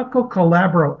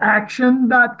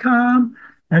 radicalcollaboraction.com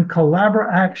and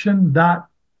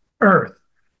collaboraction.earth.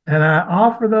 And I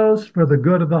offer those for the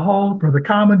good of the whole, for the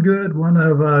common good, one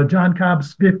of John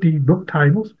Cobb's 50 book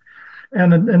titles.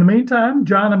 And in the meantime,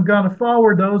 John, I'm going to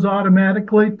forward those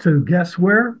automatically to guess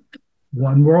where?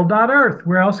 oneworld.earth.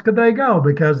 Where else could they go?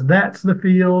 Because that's the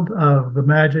field of the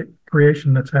magic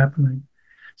creation that's happening.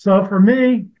 So for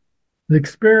me, the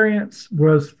experience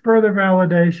was further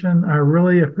validation. I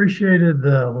really appreciated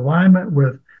the alignment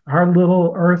with our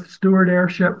little Earth Steward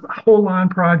Airship whole line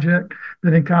project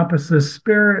that encompasses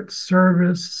spirit,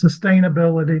 service,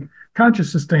 sustainability,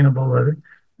 conscious sustainability,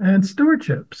 and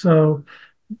stewardship. So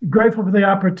grateful for the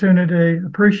opportunity,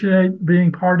 appreciate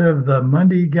being part of the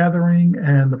Monday gathering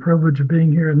and the privilege of being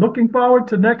here, and looking forward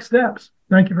to next steps.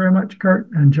 Thank you very much,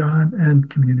 Kurt and John and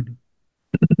community.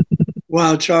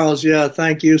 Wow, Charles. Yeah,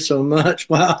 thank you so much.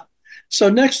 Wow. So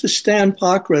next is Stan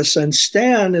Pockris, and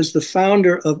Stan is the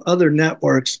founder of Other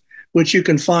Networks, which you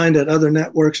can find at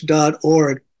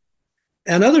othernetworks.org.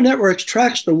 And Other Networks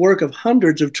tracks the work of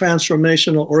hundreds of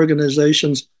transformational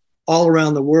organizations all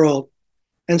around the world.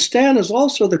 And Stan is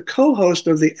also the co-host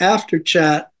of the After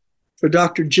Chat for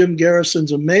Dr. Jim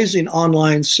Garrison's amazing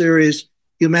online series,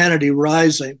 Humanity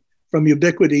Rising, from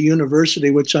Ubiquity University,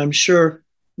 which I'm sure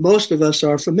most of us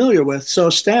are familiar with. So,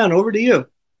 Stan, over to you.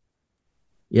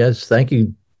 Yes, thank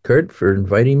you, Kurt, for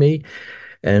inviting me,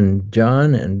 and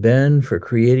John and Ben for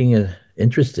creating an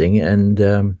interesting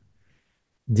and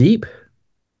deep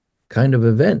kind of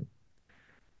event.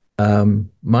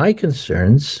 My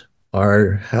concerns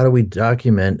are, how do we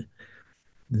document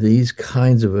these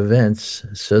kinds of events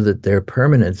so that their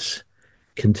permanence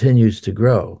continues to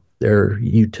grow, their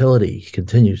utility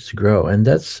continues to grow? And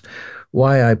that's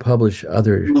why I publish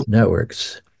Other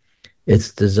Networks.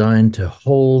 It's designed to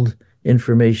hold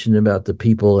information about the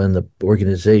people and the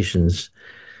organizations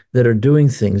that are doing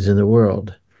things in the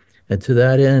world. And to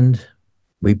that end,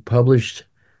 we published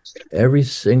every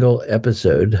single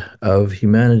episode of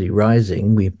Humanity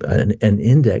Rising, an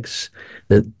index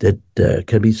that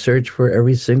can be searched for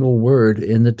every single word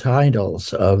in the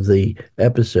titles of the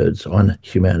episodes on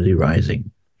Humanity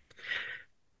Rising.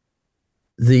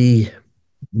 The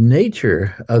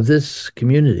nature of this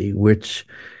community, which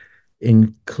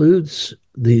includes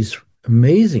these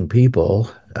amazing people,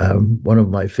 one of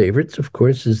my favorites, of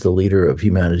course, is the leader of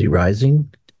Humanity Rising,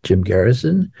 Jim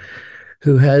Garrison,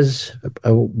 who has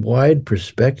a wide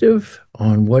perspective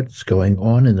on what's going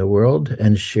on in the world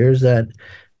and shares that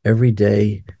every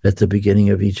day at the beginning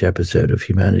of each episode of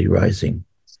Humanity Rising.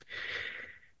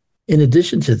 In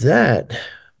addition to that,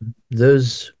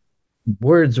 those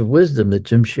words of wisdom that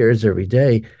Jim shares every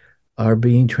day are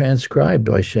being transcribed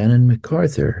by Shannon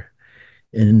MacArthur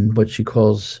in what she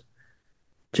calls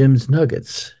Jim's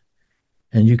Nuggets.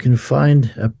 And you can find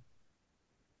a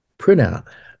printout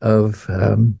of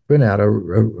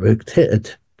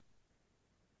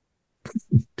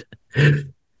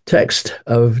text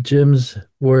of Jim's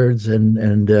words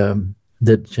and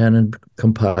that Shannon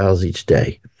compiles each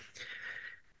day.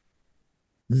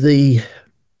 The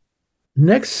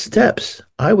next steps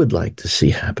I would like to see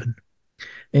happen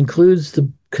includes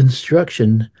the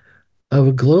construction of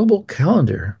a global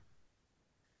calendar.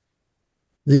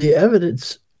 The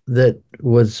evidence that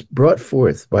was brought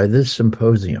forth by this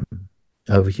symposium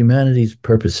of humanity's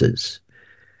purposes,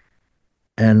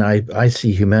 and I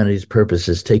see humanity's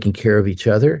purposes taking care of each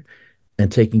other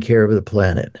and taking care of the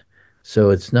planet.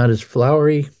 So it's not as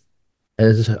flowery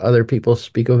as other people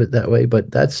speak of it that way,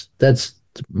 but that's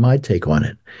my take on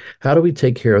it. How do we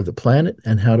take care of the planet,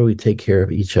 and how do we take care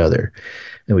of each other?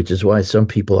 And which is why some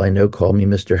people I know call me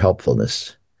Mr.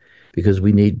 Helpfulness, because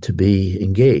we need to be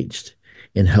engaged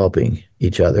in helping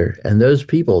each other. And those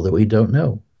people that we don't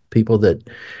know, people that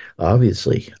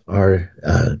obviously are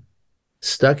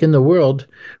stuck in the world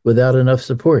without enough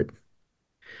support.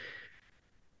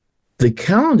 The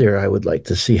calendar I would like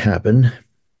to see happen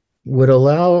would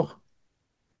allow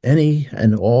any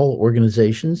and all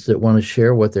organizations that want to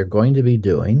share what they're going to be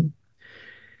doing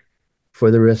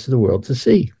for the rest of the world to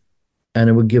see.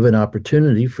 And it would give an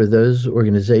opportunity for those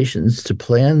organizations to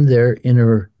plan their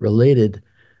interrelated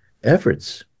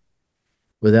efforts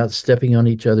without stepping on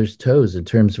each other's toes in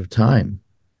terms of time.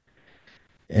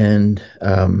 And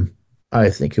I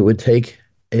think it would take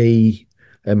a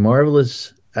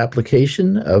marvelous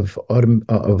application of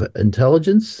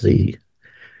intelligence, the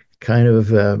kind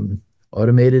of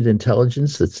automated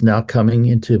intelligence that's now coming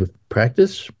into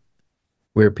practice,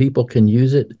 where people can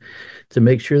use it to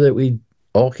make sure that we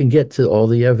all can get to all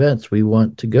the events we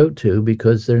want to go to,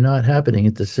 because they're not happening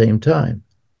at the same time.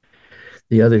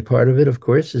 The other part of it, of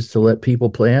course, is to let people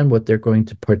plan what they're going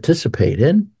to participate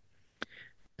in.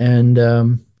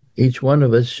 And each one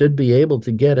of us should be able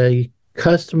to get a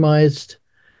customized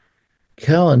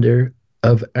calendar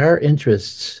of our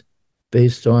interests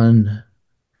based on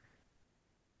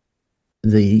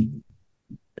the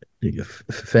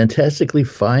fantastically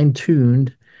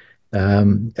fine-tuned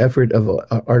effort of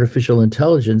artificial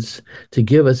intelligence to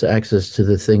give us access to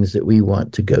the things that we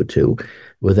want to go to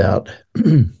without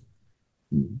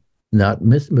without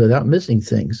missing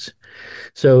things.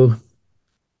 So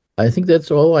I think that's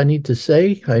all I need to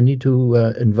say. I need to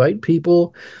invite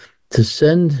people to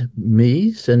send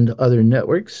other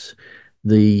networks,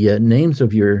 the names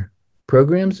of your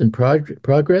programs and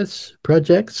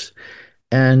projects,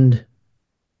 and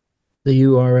the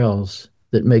URLs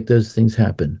that make those things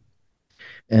happen.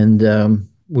 And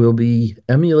we'll be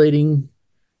emulating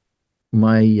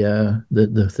my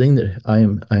the thing that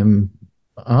I'm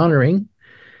honoring,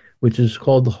 which is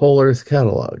called the Whole Earth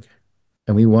Catalog.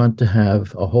 And we want to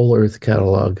have a Whole Earth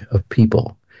Catalog of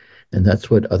people. And that's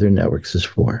what Other Networks is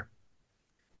for.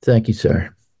 Thank you,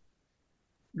 sir.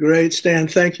 Great, Stan.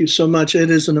 Thank you so much. It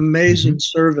is an amazing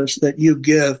service that you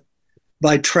give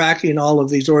by tracking all of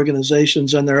these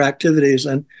organizations and their activities.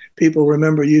 And people,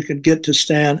 remember, you can get to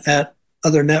Stan at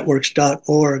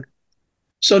othernetworks.org.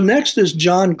 So next is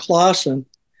John Clausen.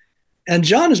 And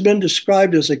John has been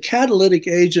described as a catalytic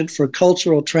agent for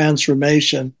cultural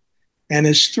transformation. And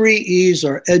his 3 E's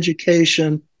are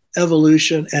education,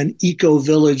 evolution, and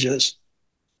eco-villages.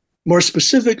 More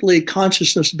specifically,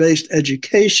 consciousness-based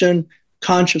education,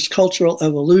 conscious cultural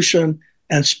evolution,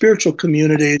 and spiritual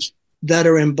communities that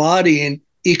are embodying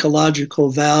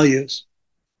ecological values.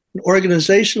 And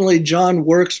organizationally, John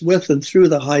works with and through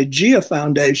the Hygeia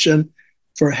Foundation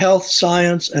for Health,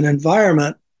 Science, and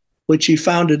Environment, which he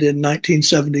founded in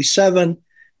 1977,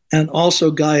 and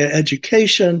also Gaia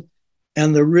Education,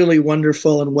 and the really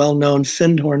wonderful and well-known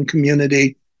Findhorn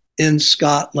community in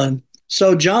Scotland.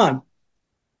 So, John.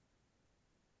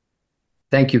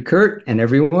 Thank you, Kurt, and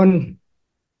everyone.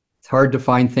 It's hard to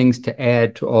find things to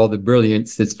add to all the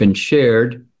brilliance that's been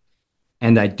shared.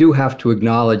 And I do have to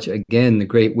acknowledge again the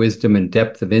great wisdom and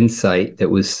depth of insight that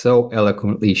was so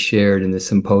eloquently shared in the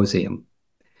symposium.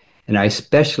 And I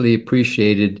especially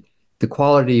appreciated the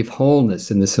quality of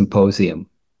wholeness in the symposium,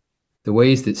 the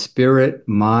ways that spirit,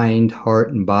 mind,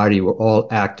 heart, and body were all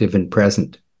active and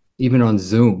present, even on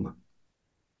Zoom.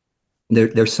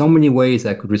 There's so many ways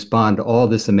I could respond to all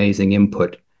this amazing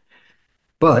input.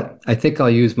 But I think I'll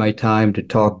use my time to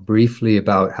talk briefly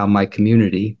about how my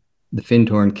community, the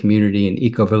Findhorn community in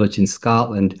Eco Village in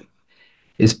Scotland,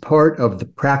 is part of the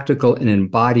practical and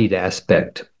embodied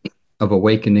aspect of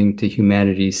awakening to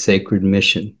humanity's sacred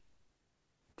mission.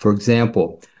 For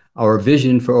example, our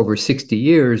vision for over 60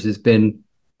 years has been,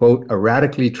 quote, a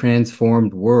radically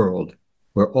transformed world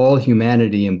where all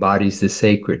humanity embodies the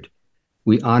sacred.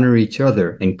 We honor each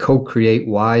other and co-create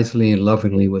wisely and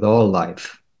lovingly with all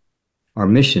life. Our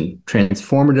mission,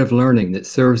 transformative learning that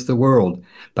serves the world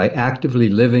by actively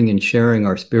living and sharing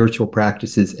our spiritual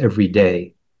practices every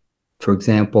day. For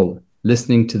example,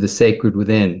 listening to the sacred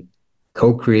within,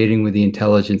 co-creating with the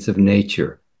intelligence of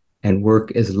nature, and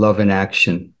work as love in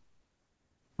action.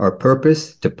 Our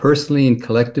purpose, to personally and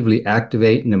collectively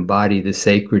activate and embody the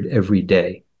sacred every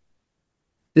day.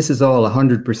 This is all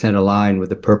 100% aligned with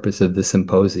the purpose of the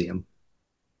symposium.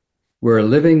 We're a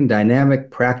living, dynamic,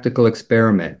 practical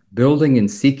experiment, building and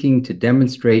seeking to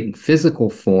demonstrate in physical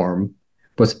form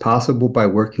what's possible by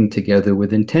working together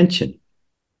with intention.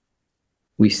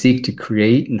 We seek to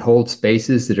create and hold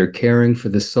spaces that are caring for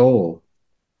the soul,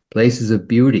 places of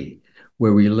beauty,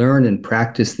 where we learn and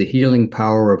practice the healing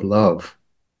power of love.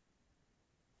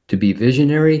 To be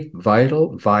visionary,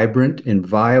 vital, vibrant, and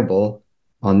viable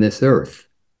on this earth.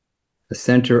 A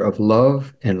center of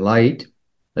love and light,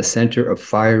 a center of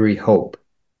fiery hope.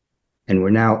 And we're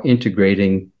now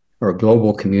integrating our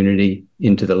global community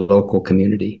into the local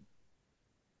community.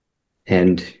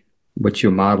 And what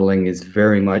you're modeling is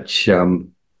very much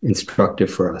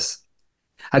instructive for us.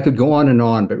 I could go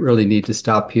on, but really need to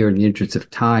stop here in the interest of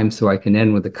time, so I can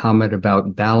end with a comment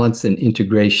about balance and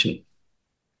integration.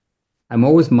 I'm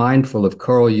always mindful of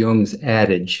Carl Jung's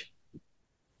adage,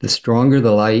 the stronger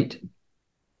the light,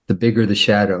 the bigger the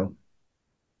shadow.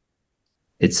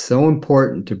 It's so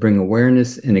important to bring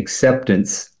awareness and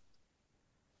acceptance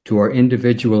to our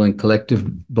individual and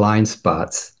collective blind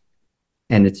spots,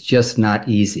 and it's just not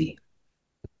easy.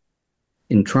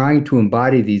 In trying to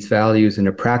embody these values in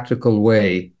a practical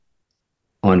way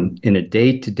in a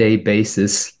day-to-day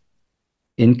basis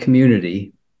in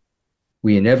community,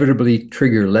 we inevitably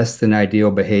trigger less than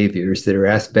ideal behaviors that are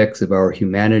aspects of our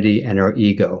humanity and our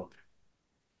ego.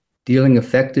 Dealing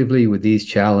effectively with these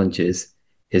challenges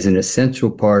is an essential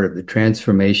part of the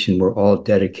transformation we're all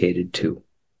dedicated to.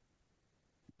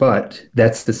 But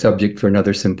that's the subject for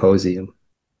another symposium.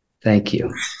 Thank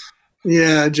you.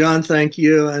 Yeah, John, thank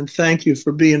you. And thank you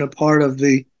for being a part of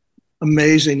the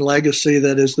amazing legacy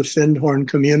that is the Findhorn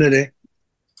community.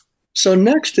 So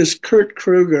next is Kurt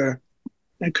Kruger.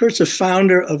 And Kurt's a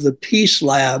founder of the Peace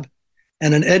Lab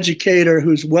and an educator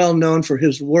who's well known for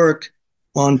his work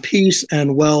on peace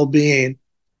and well-being.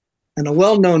 And a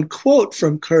well-known quote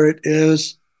from Kurt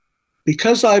is,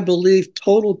 "Because I believe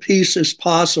total peace is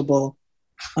possible,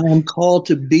 I am called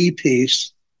to be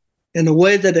peace in a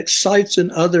way that excites in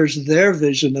others their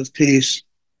vision of peace,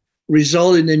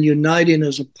 resulting in uniting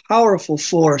as a powerful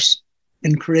force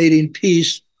in creating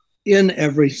peace in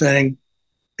everything,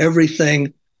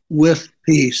 everything with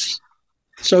peace."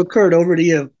 So, Kurt, over to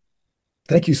you.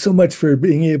 Thank you so much for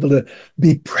being able to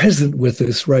be present with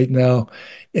us right now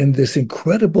in this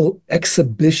incredible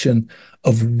exhibition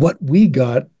of what we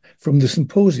got from the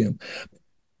symposium.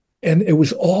 And it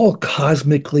was all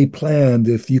cosmically planned,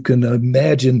 if you can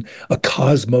imagine a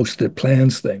cosmos that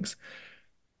plans things.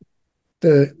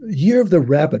 The year of the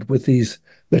rabbit with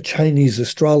the Chinese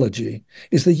astrology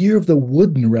is the year of the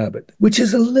wooden rabbit, which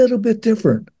is a little bit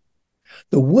different.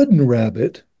 The wooden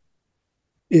rabbit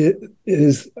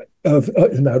is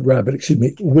not rabbit, excuse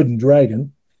me, wooden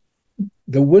dragon.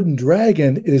 The wooden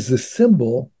dragon is the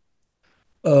symbol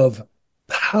of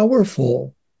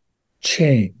powerful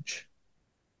change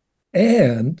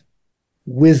and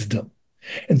wisdom.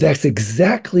 And that's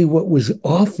exactly what was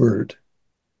offered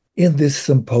in this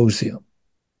symposium.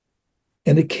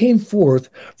 And it came forth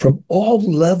from all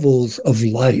levels of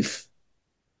life.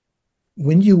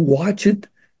 When you watch it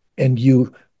and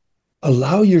you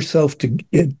allow yourself to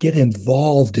get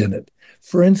involved in it,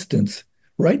 for instance,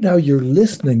 right now you're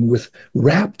listening with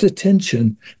rapt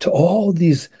attention to all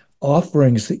these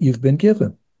offerings that you've been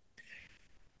given.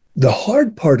 The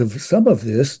hard part of some of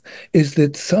this is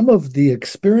that some of the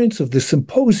experience of the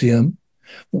symposium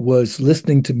was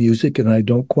listening to music, and I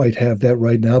don't quite have that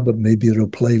right now, but maybe it'll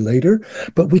play later.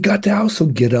 But we got to also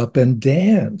get up and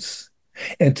dance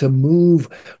and to move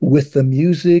with the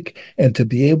music and to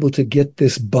be able to get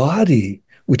this body,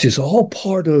 which is all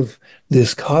part of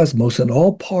this cosmos and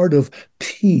all part of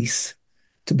peace,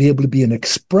 to be able to be an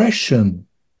expression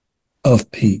of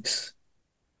peace,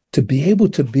 to be able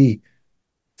to be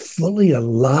fully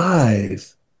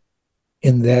alive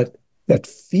in that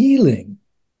feeling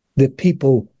that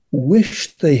people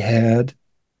wish they had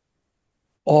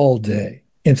all day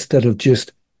instead of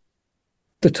just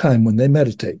the time when they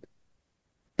meditate.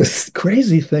 The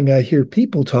crazy thing I hear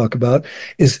people talk about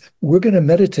is we're going to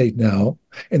meditate now,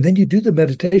 and then you do the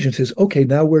meditation, says, okay,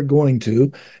 now we're going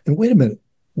to, and wait a minute,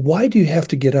 why do you have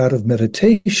to get out of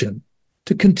meditation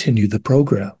to continue the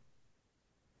program?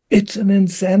 It's an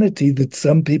insanity that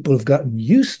some people have gotten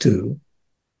used to,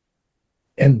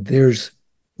 and there's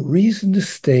reason to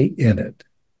stay in it.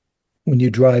 When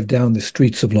you drive down the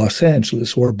streets of Los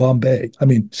Angeles or Mumbai,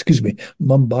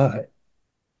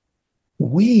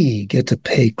 we get to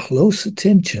pay close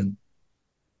attention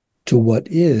to what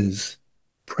is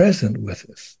present with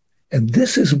us. And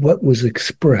this is what was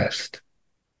expressed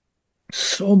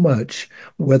so much,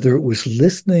 whether it was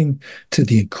listening to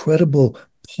the incredible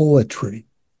poetry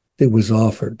that was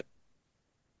offered,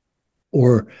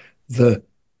 or the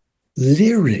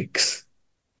lyrics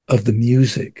of the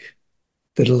music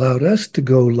that allowed us to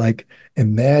go like,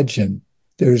 imagine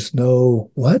there's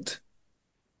no what?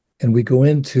 And we go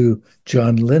into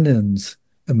John Lennon's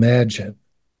Imagine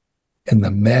and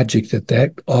the magic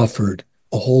that offered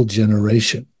a whole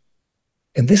generation.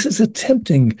 And this is a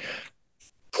tempting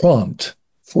prompt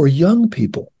for young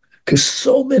people, because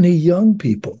so many young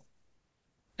people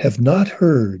have not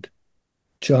heard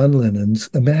John Lennon's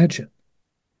Imagine.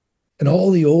 And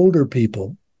all the older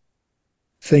people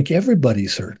think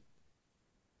everybody's heard.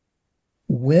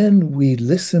 when we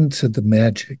listen to the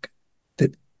magic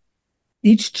that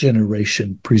each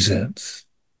generation presents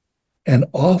and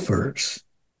offers,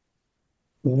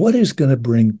 what is going to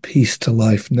bring peace to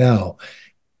life now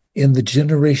in the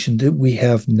generation that we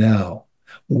have now?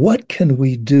 What can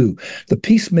we do? The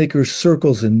Peacemakers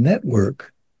Circles and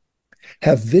Network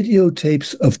have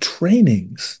videotapes of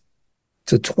trainings.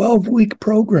 It's a 12-week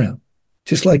program,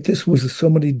 just like this was a so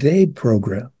many day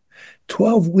program.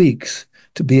 12 weeks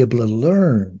to be able to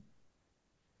learn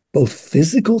both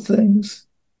physical things,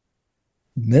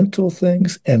 mental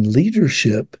things, and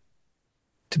leadership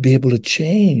to be able to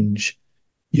change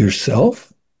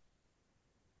yourself,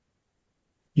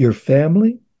 your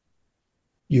family,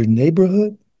 your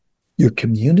neighborhood, your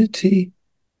community.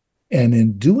 And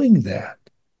in doing that,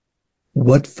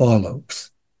 what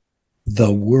follows?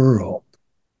 The world.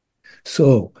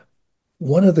 So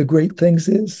one of the great things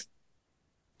is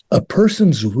a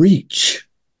person's reach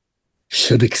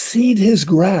should exceed his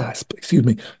grasp,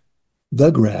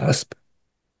 the grasp,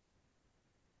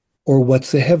 or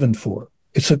what's the heaven for?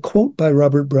 It's a quote by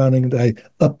Robert Browning that I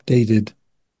updated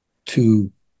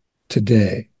to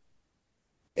today.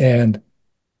 And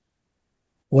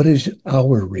what is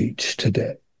our reach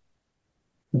today?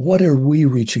 What are we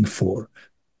reaching for?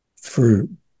 For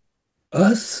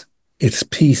us, it's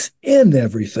peace in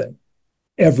everything,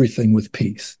 everything with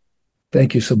peace.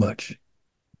 Thank you so much.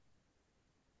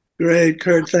 Great,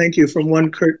 Kurt. Thank you. From one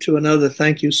Kurt to another,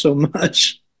 thank you so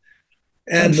much.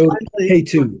 And finally,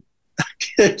 K2.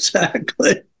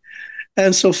 Exactly.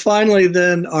 And so finally,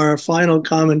 then, our final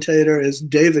commentator is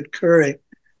David Curry.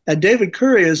 And David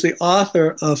Curry is the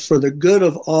author of For the Good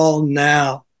of All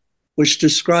Now, which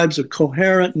describes a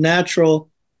coherent, natural,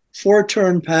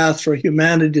 four-turn path for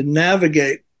humanity to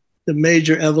navigate the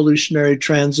major evolutionary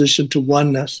transition to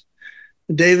oneness.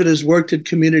 David has worked in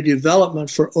community development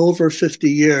for over 50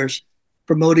 years,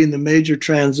 promoting the major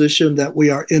transition that we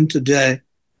are in today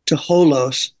to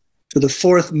holos, to the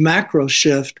fourth macro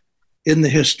shift in the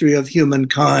history of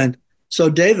humankind. So,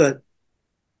 David.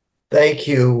 Thank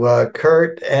you,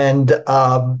 Kurt. And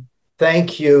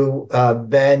thank you,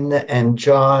 Ben and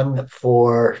John,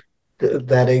 for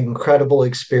that incredible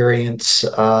experience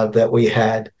that we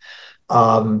had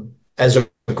as a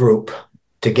group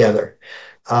together.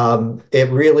 It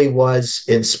really was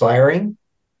inspiring.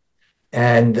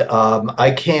 And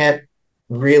I can't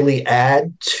really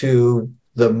add to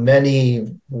the many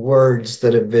words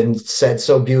that have been said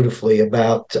so beautifully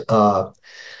about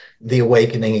the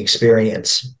awakening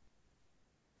experience.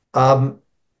 One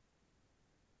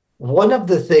of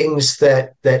the things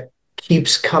that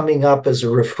keeps coming up as a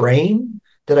refrain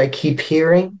that I keep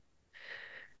hearing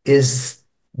is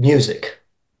music,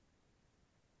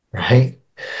 right?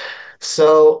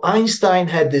 So Einstein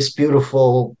had this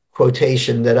beautiful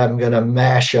quotation that I'm going to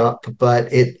mash up,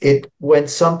 but it went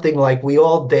something like, we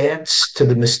all dance to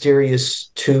the mysterious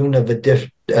tune of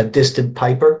a distant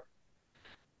piper.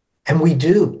 And we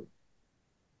do.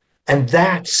 And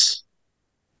that's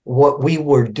what we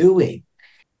were doing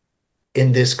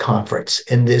in this conference,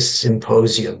 in this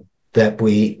symposium that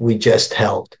we just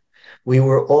held. We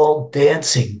were all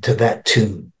dancing to that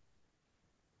tune.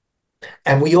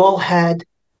 And we all had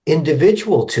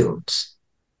individual tunes,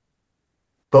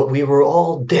 but we were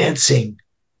all dancing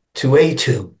to a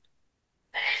tune.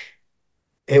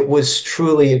 It was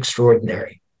truly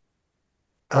extraordinary.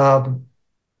 John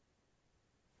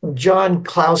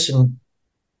Clausen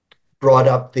brought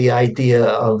up the idea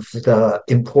of the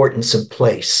importance of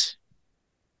place.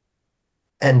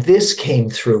 And this came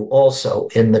through also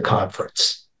in the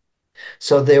conference.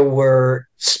 So there were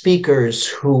speakers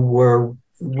who were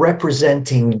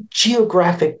representing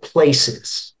geographic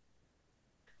places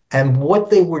and what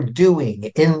they were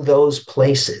doing in those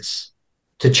places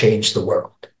to change the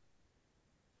world.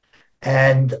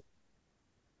 And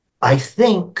I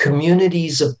think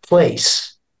communities of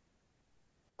place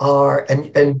are,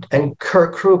 and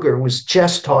Kurt Kruger was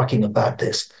just talking about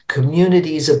this,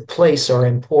 communities of place are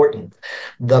important.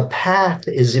 The path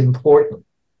is important.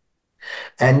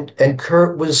 And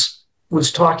Kurt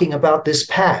was talking about this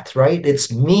path, right?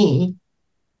 It's me,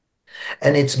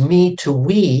 and it's me to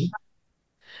we.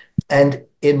 And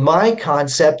in my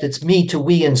concept, it's me to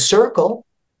we in circle,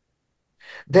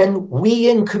 then we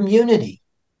in community,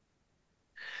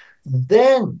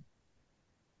 then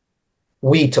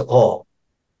we to all.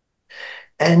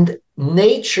 And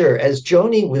nature, as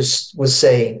Joni was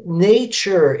saying,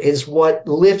 nature is what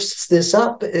lifts this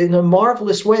up in a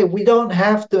marvelous way. We don't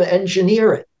have to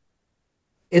engineer it.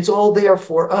 It's all there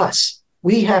for us.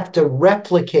 We have to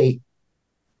replicate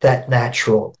that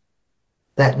natural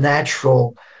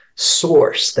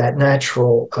source, that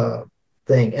natural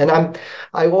thing. And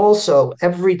I also,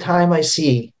 every time I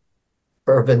see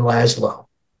Irvin Laszlo,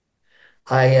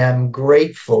 I am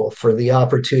grateful for the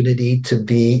opportunity to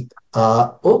be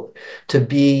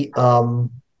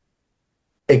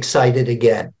excited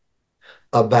again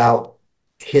about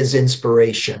his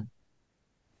inspiration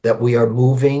that we are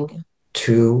moving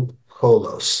to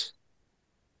Holos.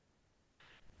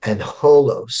 And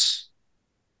Holos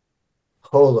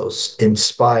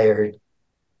inspired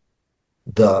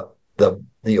the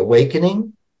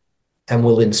awakening and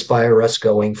will inspire us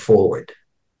going forward.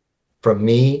 From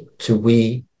me to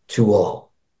we to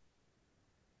all.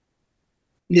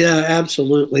 Yeah,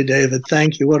 absolutely, David.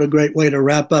 Thank you. What a great way to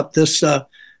wrap up this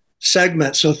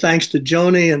segment. So thanks to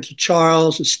Joni and to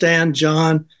Charles, to Stan,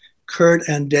 John, Kurt,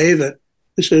 and David.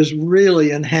 This has really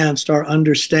enhanced our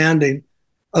understanding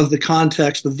of the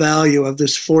context, the value of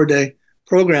this 4-day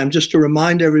program. Just to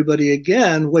remind everybody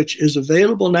again, which is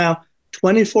available now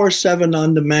 24/7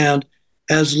 on demand,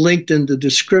 as linked in the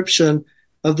description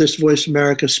of this Voice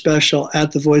America special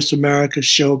at the Voice America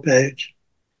show page.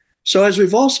 So as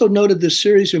we've also noted, this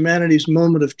series, Humanity's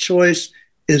Moment of Choice,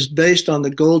 is based on the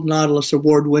Gold Nautilus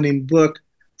award-winning book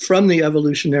from the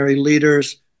evolutionary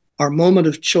leaders, Our Moment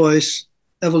of Choice,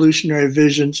 Evolutionary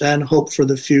Visions, and Hope for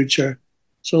the Future.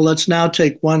 So let's now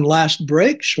take one last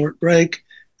break, short break,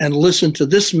 and listen to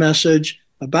this message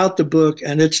about the book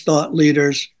and its thought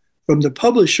leaders from the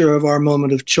publisher of Our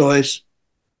Moment of Choice,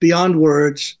 Beyond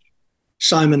Words,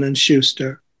 Simon &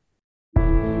 Schuster.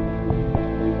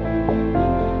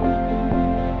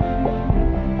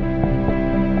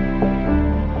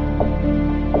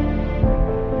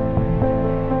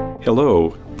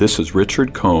 Hello, this is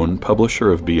Richard Cohn,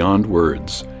 publisher of Beyond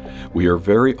Words. We are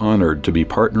very honored to be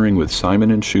partnering with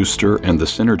Simon & Schuster and the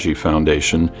Synergy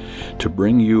Foundation to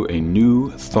bring you a new,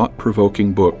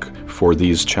 thought-provoking book for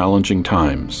these challenging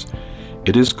times.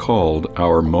 It is called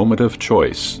Our Moment of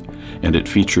Choice, and it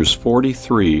features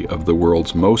 43 of the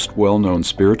world's most well-known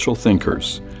spiritual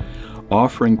thinkers,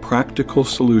 offering practical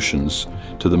solutions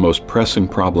to the most pressing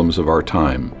problems of our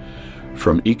time,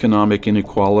 from economic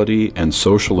inequality and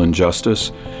social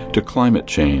injustice to climate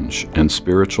change and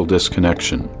spiritual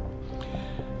disconnection.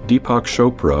 Deepak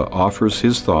Chopra offers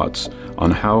his thoughts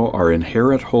on how our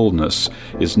inherent wholeness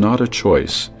is not a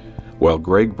choice, while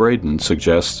Greg Braden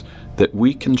suggests that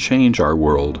we can change our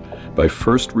world by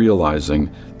first realizing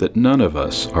that none of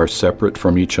us are separate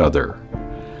from each other.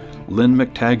 Lynn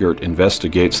McTaggart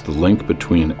investigates the link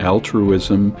between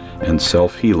altruism and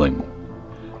self-healing.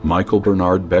 Michael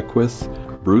Bernard Beckwith,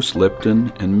 Bruce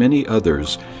Lipton, and many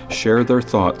others share their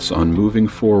thoughts on moving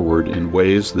forward in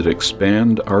ways that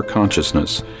expand our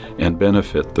consciousness and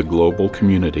benefit the global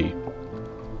community.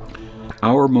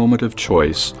 Our Moment of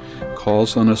Choice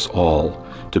calls on us all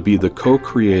to be the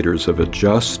co-creators of a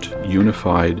just,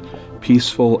 unified,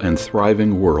 peaceful, and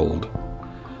thriving world.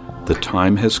 The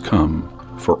time has come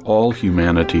for all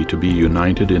humanity to be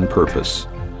united in purpose.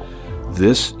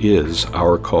 This is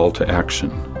our call to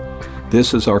action.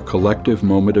 This is our collective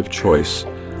moment of choice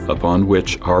upon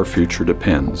which our future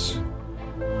depends.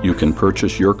 You can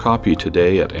purchase your copy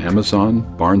today at Amazon,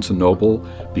 Barnes & Noble,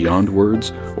 Beyond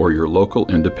Words, or your local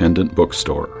independent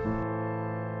bookstore.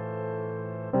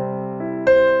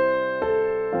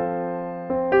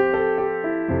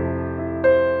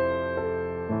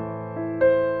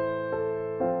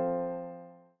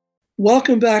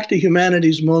 Welcome back to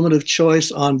Humanity's Moment of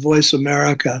Choice on Voice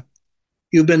America.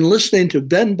 You've been listening to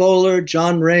Ben Bowler,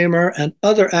 John Raymer, and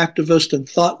other activist and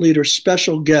thought leader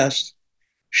special guests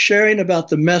sharing about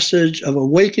the message of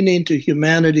Awakening to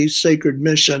Humanity's Sacred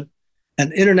Mission,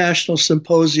 an International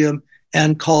Symposium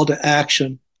and Call to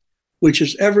Action, which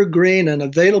is evergreen and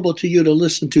available to you to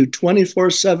listen to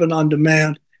 24/7 on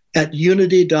demand at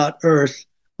unity.earth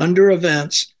under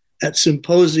events at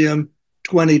Symposium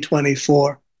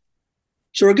 2024.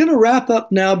 So we're going to wrap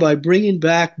up now by bringing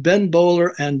back Ben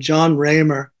Bowler and John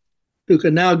Raymer, who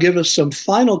can now give us some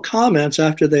final comments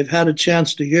after they've had a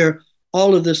chance to hear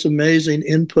all of this amazing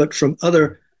input from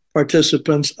other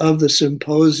participants of the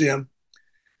symposium.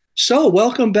 So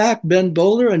welcome back, Ben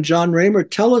Bowler and John Raymer.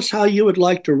 Tell us how you would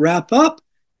like to wrap up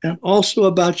and also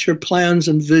about your plans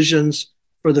and visions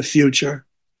for the future.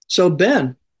 So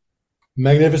Ben.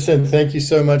 Magnificent. Thank you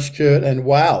so much, Kurt. And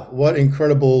wow, what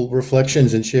incredible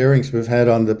reflections and sharings we've had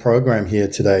on the program here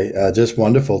today. Just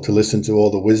wonderful to listen to all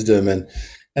the wisdom and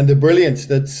the brilliance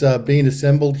that's being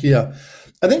assembled here.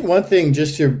 I think one thing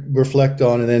just to reflect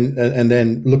on and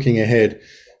then looking ahead,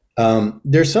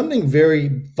 there's something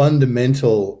very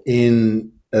fundamental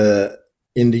in the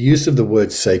use of the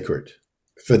word sacred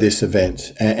for this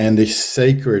event and the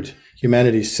sacred,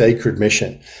 humanity's sacred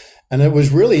mission. And it was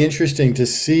really interesting to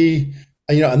see,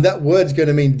 and that word's going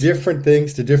to mean different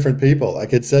things to different people.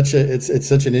 Like it's such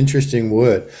an interesting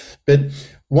word. But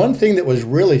one thing that was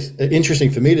really interesting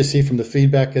for me to see from the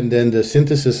feedback and then the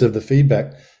synthesis of the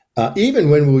feedback, even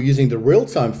when we were using the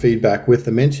real-time feedback with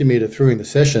the Mentimeter through in the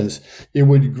sessions, it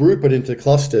would group it into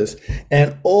clusters,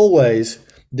 and always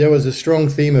there was a strong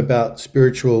theme about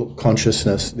spiritual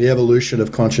consciousness, the evolution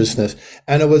of consciousness,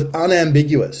 and it was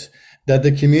unambiguous that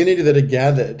the community that had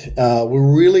gathered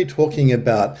were really talking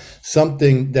about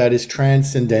something that is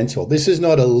transcendental. This is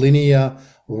not a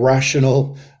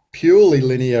purely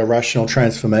linear, rational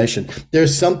transformation.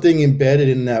 There's something embedded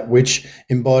in that which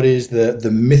embodies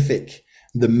the mythic,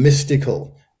 the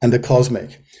mystical, and the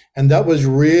cosmic. And that was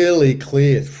really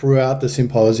clear throughout the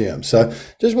symposium. So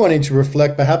just wanting to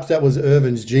reflect, perhaps that was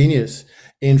Irvin's genius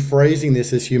in phrasing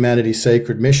this as humanity's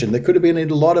sacred mission. There could have been a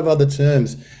lot of other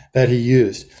terms that he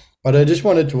used, but I just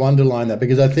wanted to underline that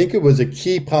because I think it was a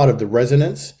key part of the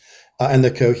resonance and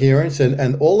the coherence,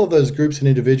 and all of those groups and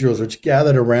individuals which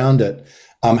gathered around it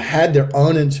had their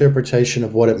own interpretation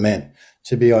of what it meant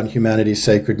to be on humanity's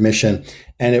sacred mission.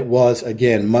 And it was,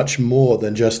 again, much more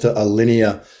than just a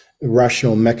linear,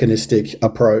 rational, mechanistic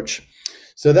approach.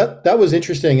 So that was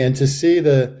interesting. And to see in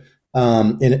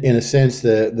a sense,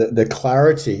 the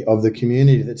clarity of the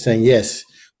community that's saying, yes,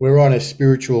 we're on a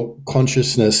spiritual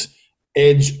consciousness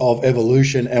edge of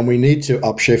evolution and we need to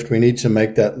upshift, we need to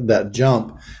make that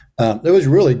jump. It was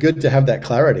really good to have that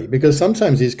clarity, because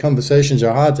sometimes these conversations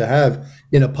are hard to have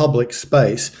in a public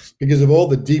space because of all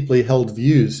the deeply held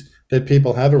views that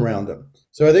people have around them.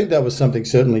 So I think that was something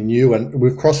certainly new, and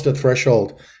we've crossed a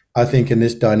threshold, I think, in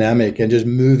this dynamic and just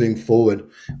moving forward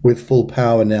with full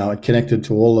power now and connected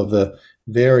to all of the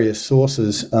various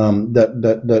sources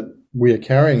that we are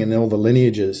carrying and all the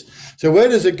lineages. So where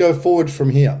does it go forward from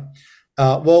here?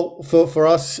 Well, for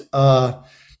us,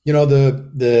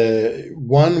 the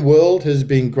One World has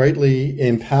been greatly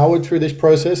empowered through this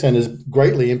process and has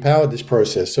greatly empowered this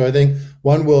process. So I think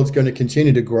One World's going to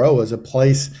continue to grow as a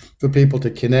place for people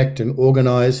to connect and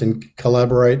organize and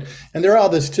collaborate. And there are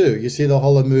others too. You see the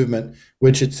Hollow movement,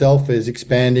 which itself is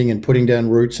expanding and putting down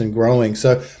roots and growing.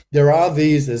 So there are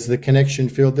these as the connection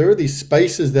field. There are these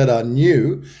spaces that are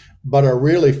new, but are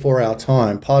really for our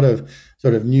time, part of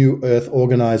sort of new earth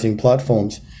organizing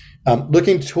platforms.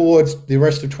 Looking towards the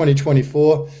rest of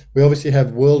 2024, we obviously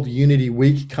have World Unity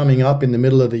Week coming up in the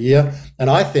middle of the year. And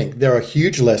I think there are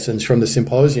huge lessons from the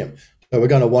symposium that we're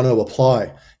going to want to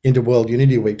apply into World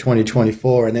Unity Week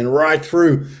 2024 and then right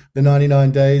through the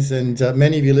 99 days. And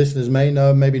many of you listeners may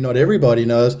know, maybe not everybody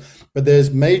knows, but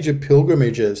there's major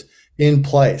pilgrimages in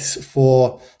place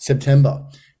for September.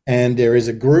 And there is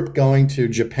a group going to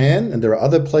Japan, and there are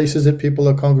other places that people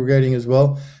are congregating as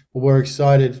well. But we're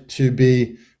excited to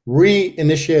be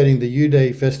reinitiating the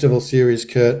U-Day Festival series,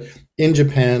 Kurt, in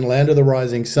Japan, Land of the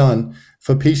Rising Sun,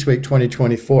 for Peace Week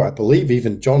 2024. I believe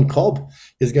even John Cobb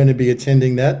is going to be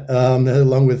attending that,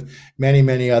 along with many,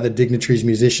 many other dignitaries,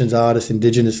 musicians, artists,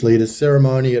 indigenous leaders,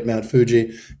 ceremony at Mount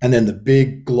Fuji, and then the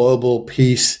big global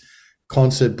peace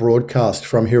concert broadcast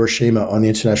from Hiroshima on the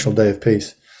International Day of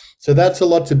Peace. So that's a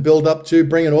lot to build up to,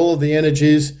 bringing all of the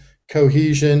energies,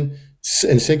 cohesion,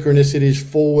 and synchronicities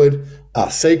forward.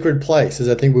 Sacred place, as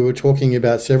I think we were talking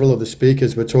about, several of the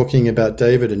speakers were talking about,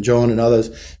 David and John and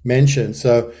others mentioned.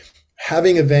 So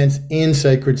having events in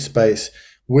sacred space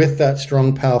with that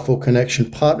strong, powerful connection,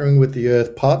 partnering with the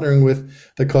earth, partnering with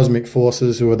the cosmic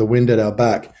forces who are the wind at our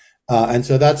back. And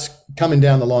so that's coming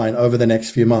down the line over the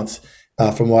next few months,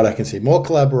 from what I can see. More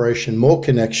collaboration, more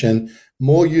connection,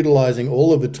 more utilizing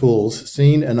all of the tools,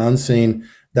 seen and unseen,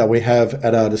 that we have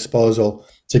at our disposal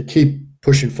to keep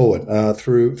pushing forward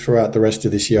throughout the rest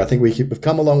of this year. I think we've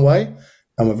come a long way,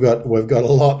 and we've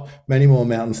got many more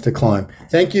mountains to climb.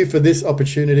 Thank you for this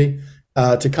opportunity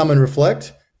to come and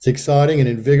reflect. It's exciting and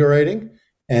invigorating,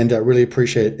 and I really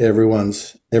appreciate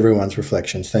everyone's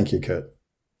reflections. Thank you, Kurt.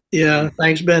 Yeah,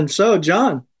 thanks, Ben. So,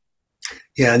 John.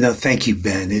 Yeah, no, thank you,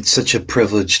 Ben. It's such a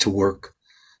privilege to work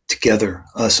together,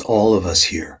 all of us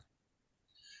here.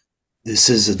 This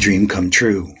is a dream come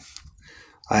true.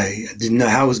 I didn't know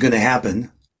how it was going to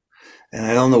happen, and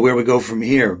I don't know where we go from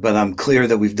here, but I'm clear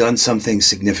that we've done something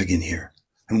significant here.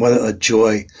 And what a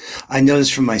joy. I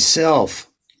noticed for myself,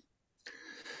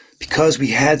 because we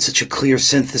had such a clear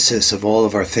synthesis of all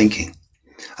of our thinking,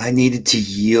 I needed to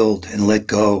yield and let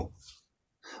go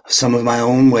of some of my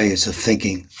own ways of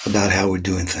thinking about how we're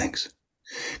doing things.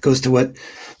 It goes to what,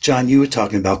 John, you were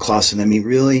talking about, Clausen. I mean,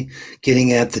 really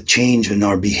getting at the change in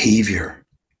our behavior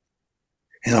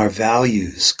and our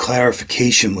values.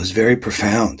 Clarification was very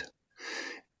profound.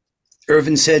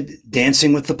 Irvin said,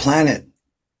 dancing with the planet.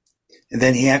 And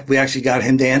then we actually got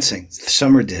him dancing.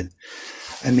 Summer did.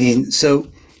 I mean, so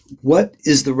what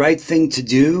is the right thing to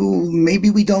do? Maybe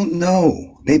we don't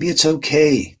know. Maybe it's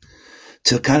okay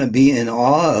to kind of be in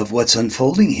awe of what's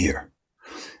unfolding here.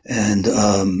 And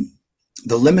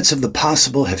the limits of the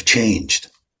possible have changed.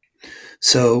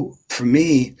 So for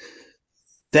me,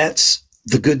 that's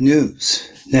the good news.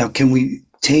 Now, can we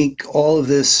take all of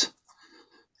this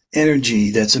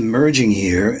energy that's emerging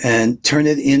here and turn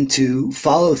it into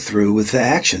follow through with the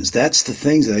actions? That's the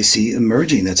things that I see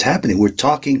emerging that's happening. We're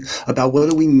talking about what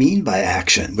do we mean by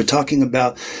action? We're talking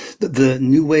about the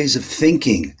new ways of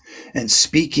thinking and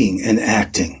speaking and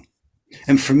acting.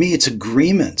 And for me, it's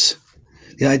agreements.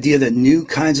 The idea that new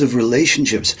kinds of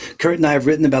relationships. Kurt and I have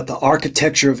written about the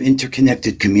architecture of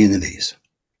interconnected communities.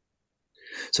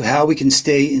 So how we can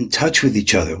stay in touch with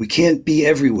each other. We can't be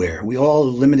everywhere. We all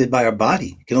are limited by our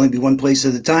body. It can only be one place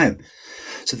at a time.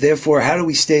 So therefore, how do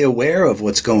we stay aware of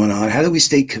what's going on? How do we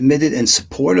stay committed and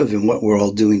supportive in what we're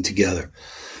all doing together?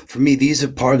 For me, these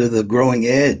are part of the growing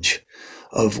edge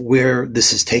of where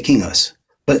this is taking us.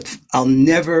 But I'll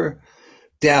never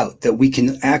doubt that we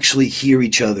can actually hear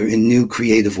each other in new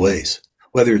creative ways,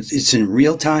 whether it's in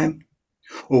real time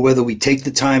or whether we take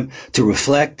the time to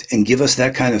reflect and give us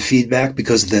that kind of feedback,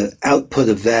 because the output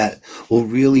of that will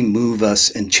really move us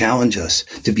and challenge us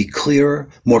to be clearer,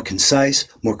 more concise,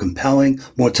 more compelling,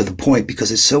 more to the point,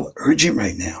 because it's so urgent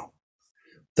right now.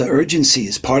 The urgency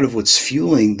is part of what's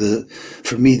fueling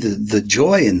for me, the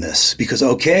joy in this, because,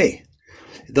 okay,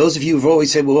 those of you who've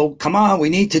always said, well, come on, we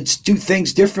need to do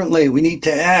things differently. We need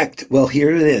to act. Well,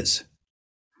 here it is.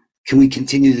 Can we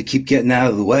continue to keep getting out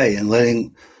of the way and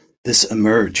letting this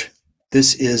emerge?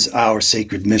 This is our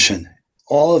sacred mission.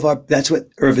 That's what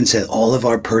Irvin said, all of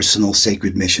our personal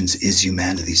sacred missions is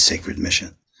humanity's sacred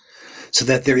mission. So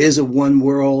that there is a one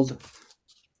world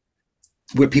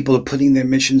where people are putting their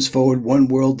missions forward,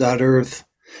 oneworld.earth,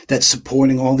 that's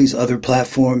supporting all these other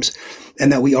platforms,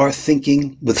 and that we are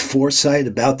thinking with foresight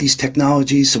about these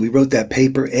technologies. So we wrote that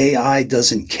paper, AI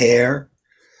doesn't care,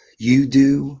 you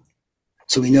do.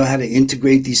 So we know how to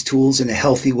integrate these tools in a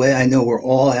healthy way. I know we're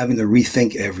all having to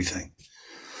rethink everything.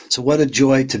 So what a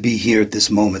joy to be here at this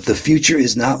moment. The future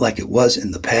is not like it was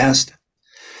in the past,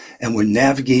 and we're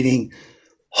navigating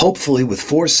hopefully with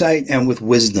foresight and with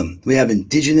wisdom. We have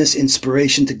indigenous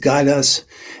inspiration to guide us,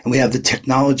 and we have the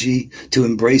technology to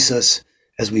embrace us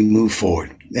as we move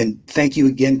forward. And thank you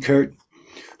again, Kurt,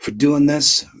 for doing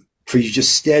this, for your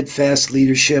just steadfast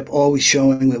leadership, always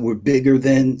showing that we're bigger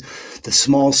than the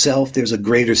small self. There's a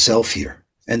greater self here.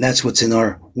 And that's what's in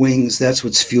our wings. That's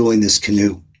what's fueling this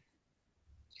canoe.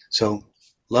 So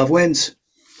love wins.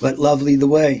 Let love lead the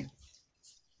way.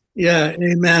 Yeah,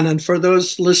 amen. And for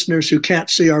those listeners who can't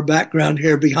see our background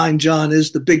here, behind John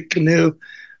is the big canoe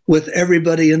with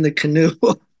everybody in the canoe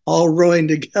all rowing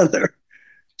together.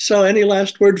 So any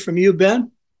last word from you,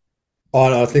 Ben? Oh,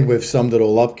 no, I think we've summed it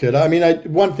all up, Kurt. I mean,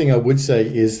 one thing I would say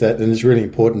is that, and it's really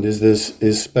important, is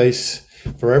there's space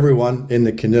for everyone in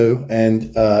the canoe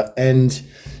and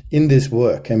in this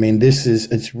work. I mean,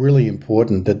 it's really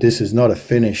important that this is not a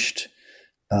finished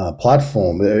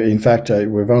platform. In fact,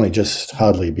 we've only just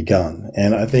hardly begun.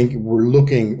 And I think we're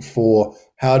looking for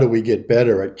how do we get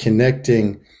better at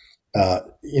connecting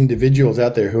individuals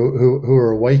out there who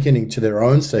are awakening to their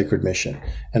own sacred mission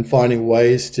and finding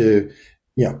ways to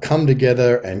come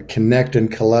together and connect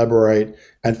and collaborate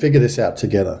and figure this out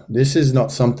together. This is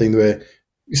not something where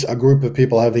a group of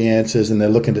people have the answers and they're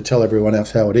looking to tell everyone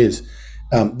else how it is.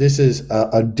 This is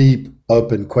a deep,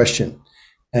 open question,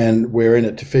 and we're in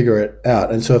it to figure it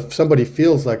out. And so if somebody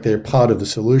feels like they're part of the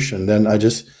solution, then I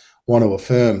just want to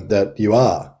affirm that you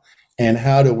are. And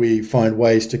how do we find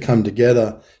ways to come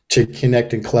together to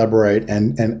connect and collaborate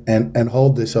and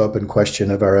hold this open question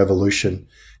of our evolution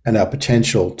and our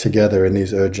potential together in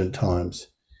these urgent times?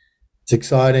 It's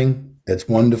exciting, it's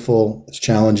wonderful, it's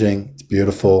challenging, it's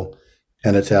beautiful,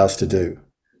 and it's ours to do,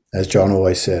 as John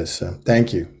always says. So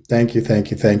thank you.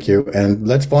 And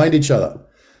let's find each other.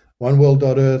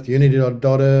 oneworld.earth,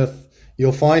 unity.earth,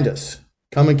 you'll find us.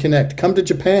 Come and connect. Come to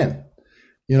Japan.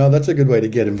 That's a good way to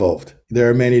get involved. There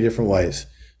are many different ways.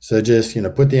 So just,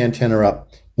 put the antenna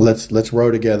up. Let's row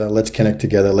together. Let's connect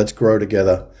together. Let's grow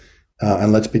together.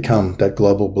 And let's become that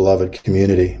global beloved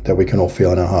community that we can all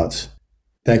feel in our hearts.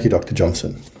 Thank you, Dr.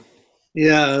 Johnson.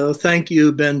 Yeah, thank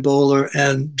you, Ben Bowler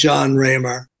and John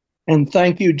Raymer. And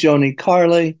thank you, Joni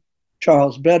Carley,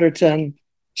 Charles Betterton,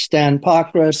 Stan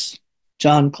Pockris,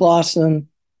 John Clausen,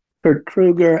 Kurt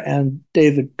Kruger, and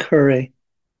David Curry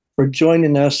for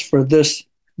joining us for this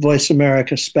Voice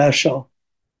America special.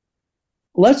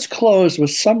 Let's close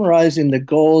with summarizing the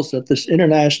goals that this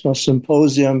International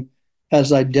Symposium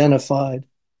has identified.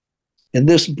 in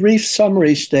this brief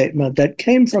summary statement that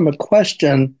came from a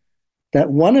question that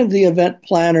one of the event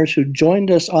planners who joined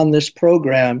us on this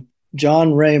program,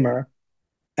 John Raymer,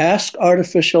 asked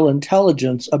artificial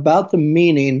intelligence about the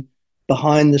meaning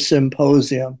behind the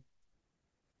symposium.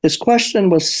 His question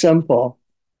was simple.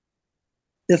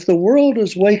 If the world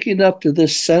was waking up to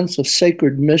this sense of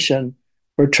sacred mission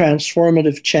for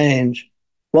transformative change,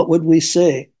 what would we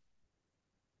see?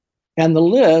 And the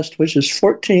list, which is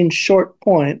 14 short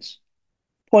points,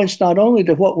 points not only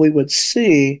to what we would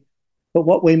see, but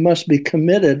what we must be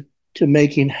committed to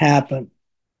making happen.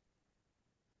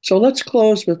 So let's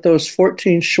close with those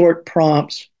 14 short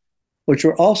prompts, which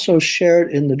were also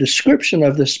shared in the description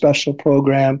of this special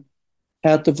program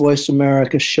at the Voice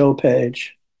America show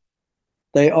page.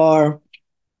 They are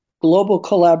global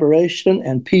collaboration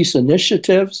and peace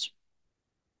initiatives,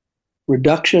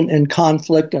 reduction in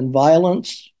conflict and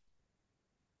violence,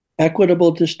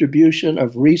 equitable distribution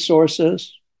of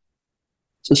resources,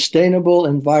 sustainable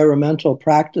environmental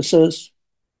practices,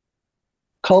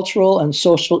 cultural and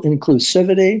social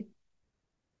inclusivity,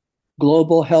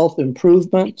 global health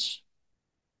improvements,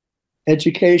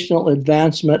 educational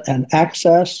advancement and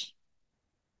access,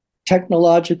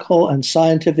 technological and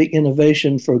scientific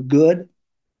innovation for good,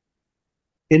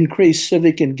 increased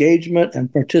civic engagement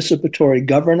and participatory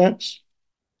governance,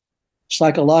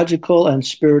 psychological and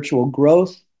spiritual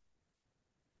growth,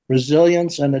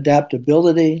 resilience and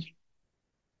adaptability,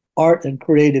 art and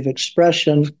creative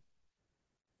expression,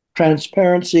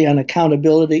 transparency and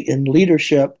accountability in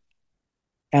leadership,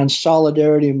 and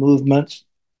solidarity movements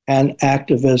and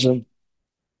activism.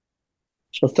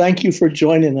 So thank you for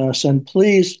joining us, and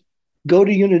please go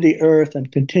to Unity Earth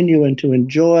and continue to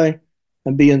enjoy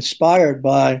and be inspired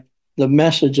by the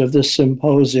message of this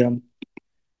symposium.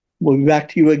 We'll be back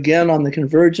to you again on the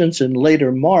Convergence in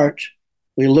later March.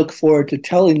 We look forward to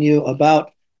telling you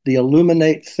about the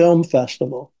Illuminate Film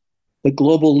Festival, the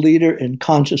global leader in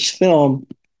conscious film,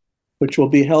 which will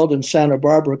be held in Santa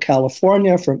Barbara,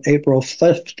 California from April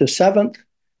 5th to 7th,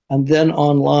 and then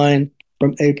online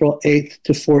from April 8th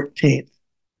to 14th.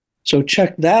 So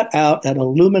check that out at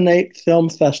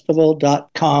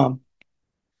illuminatefilmfestival.com.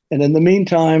 And in the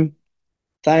meantime,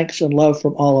 thanks and love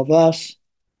from all of us,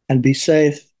 and be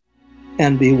safe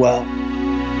and be well.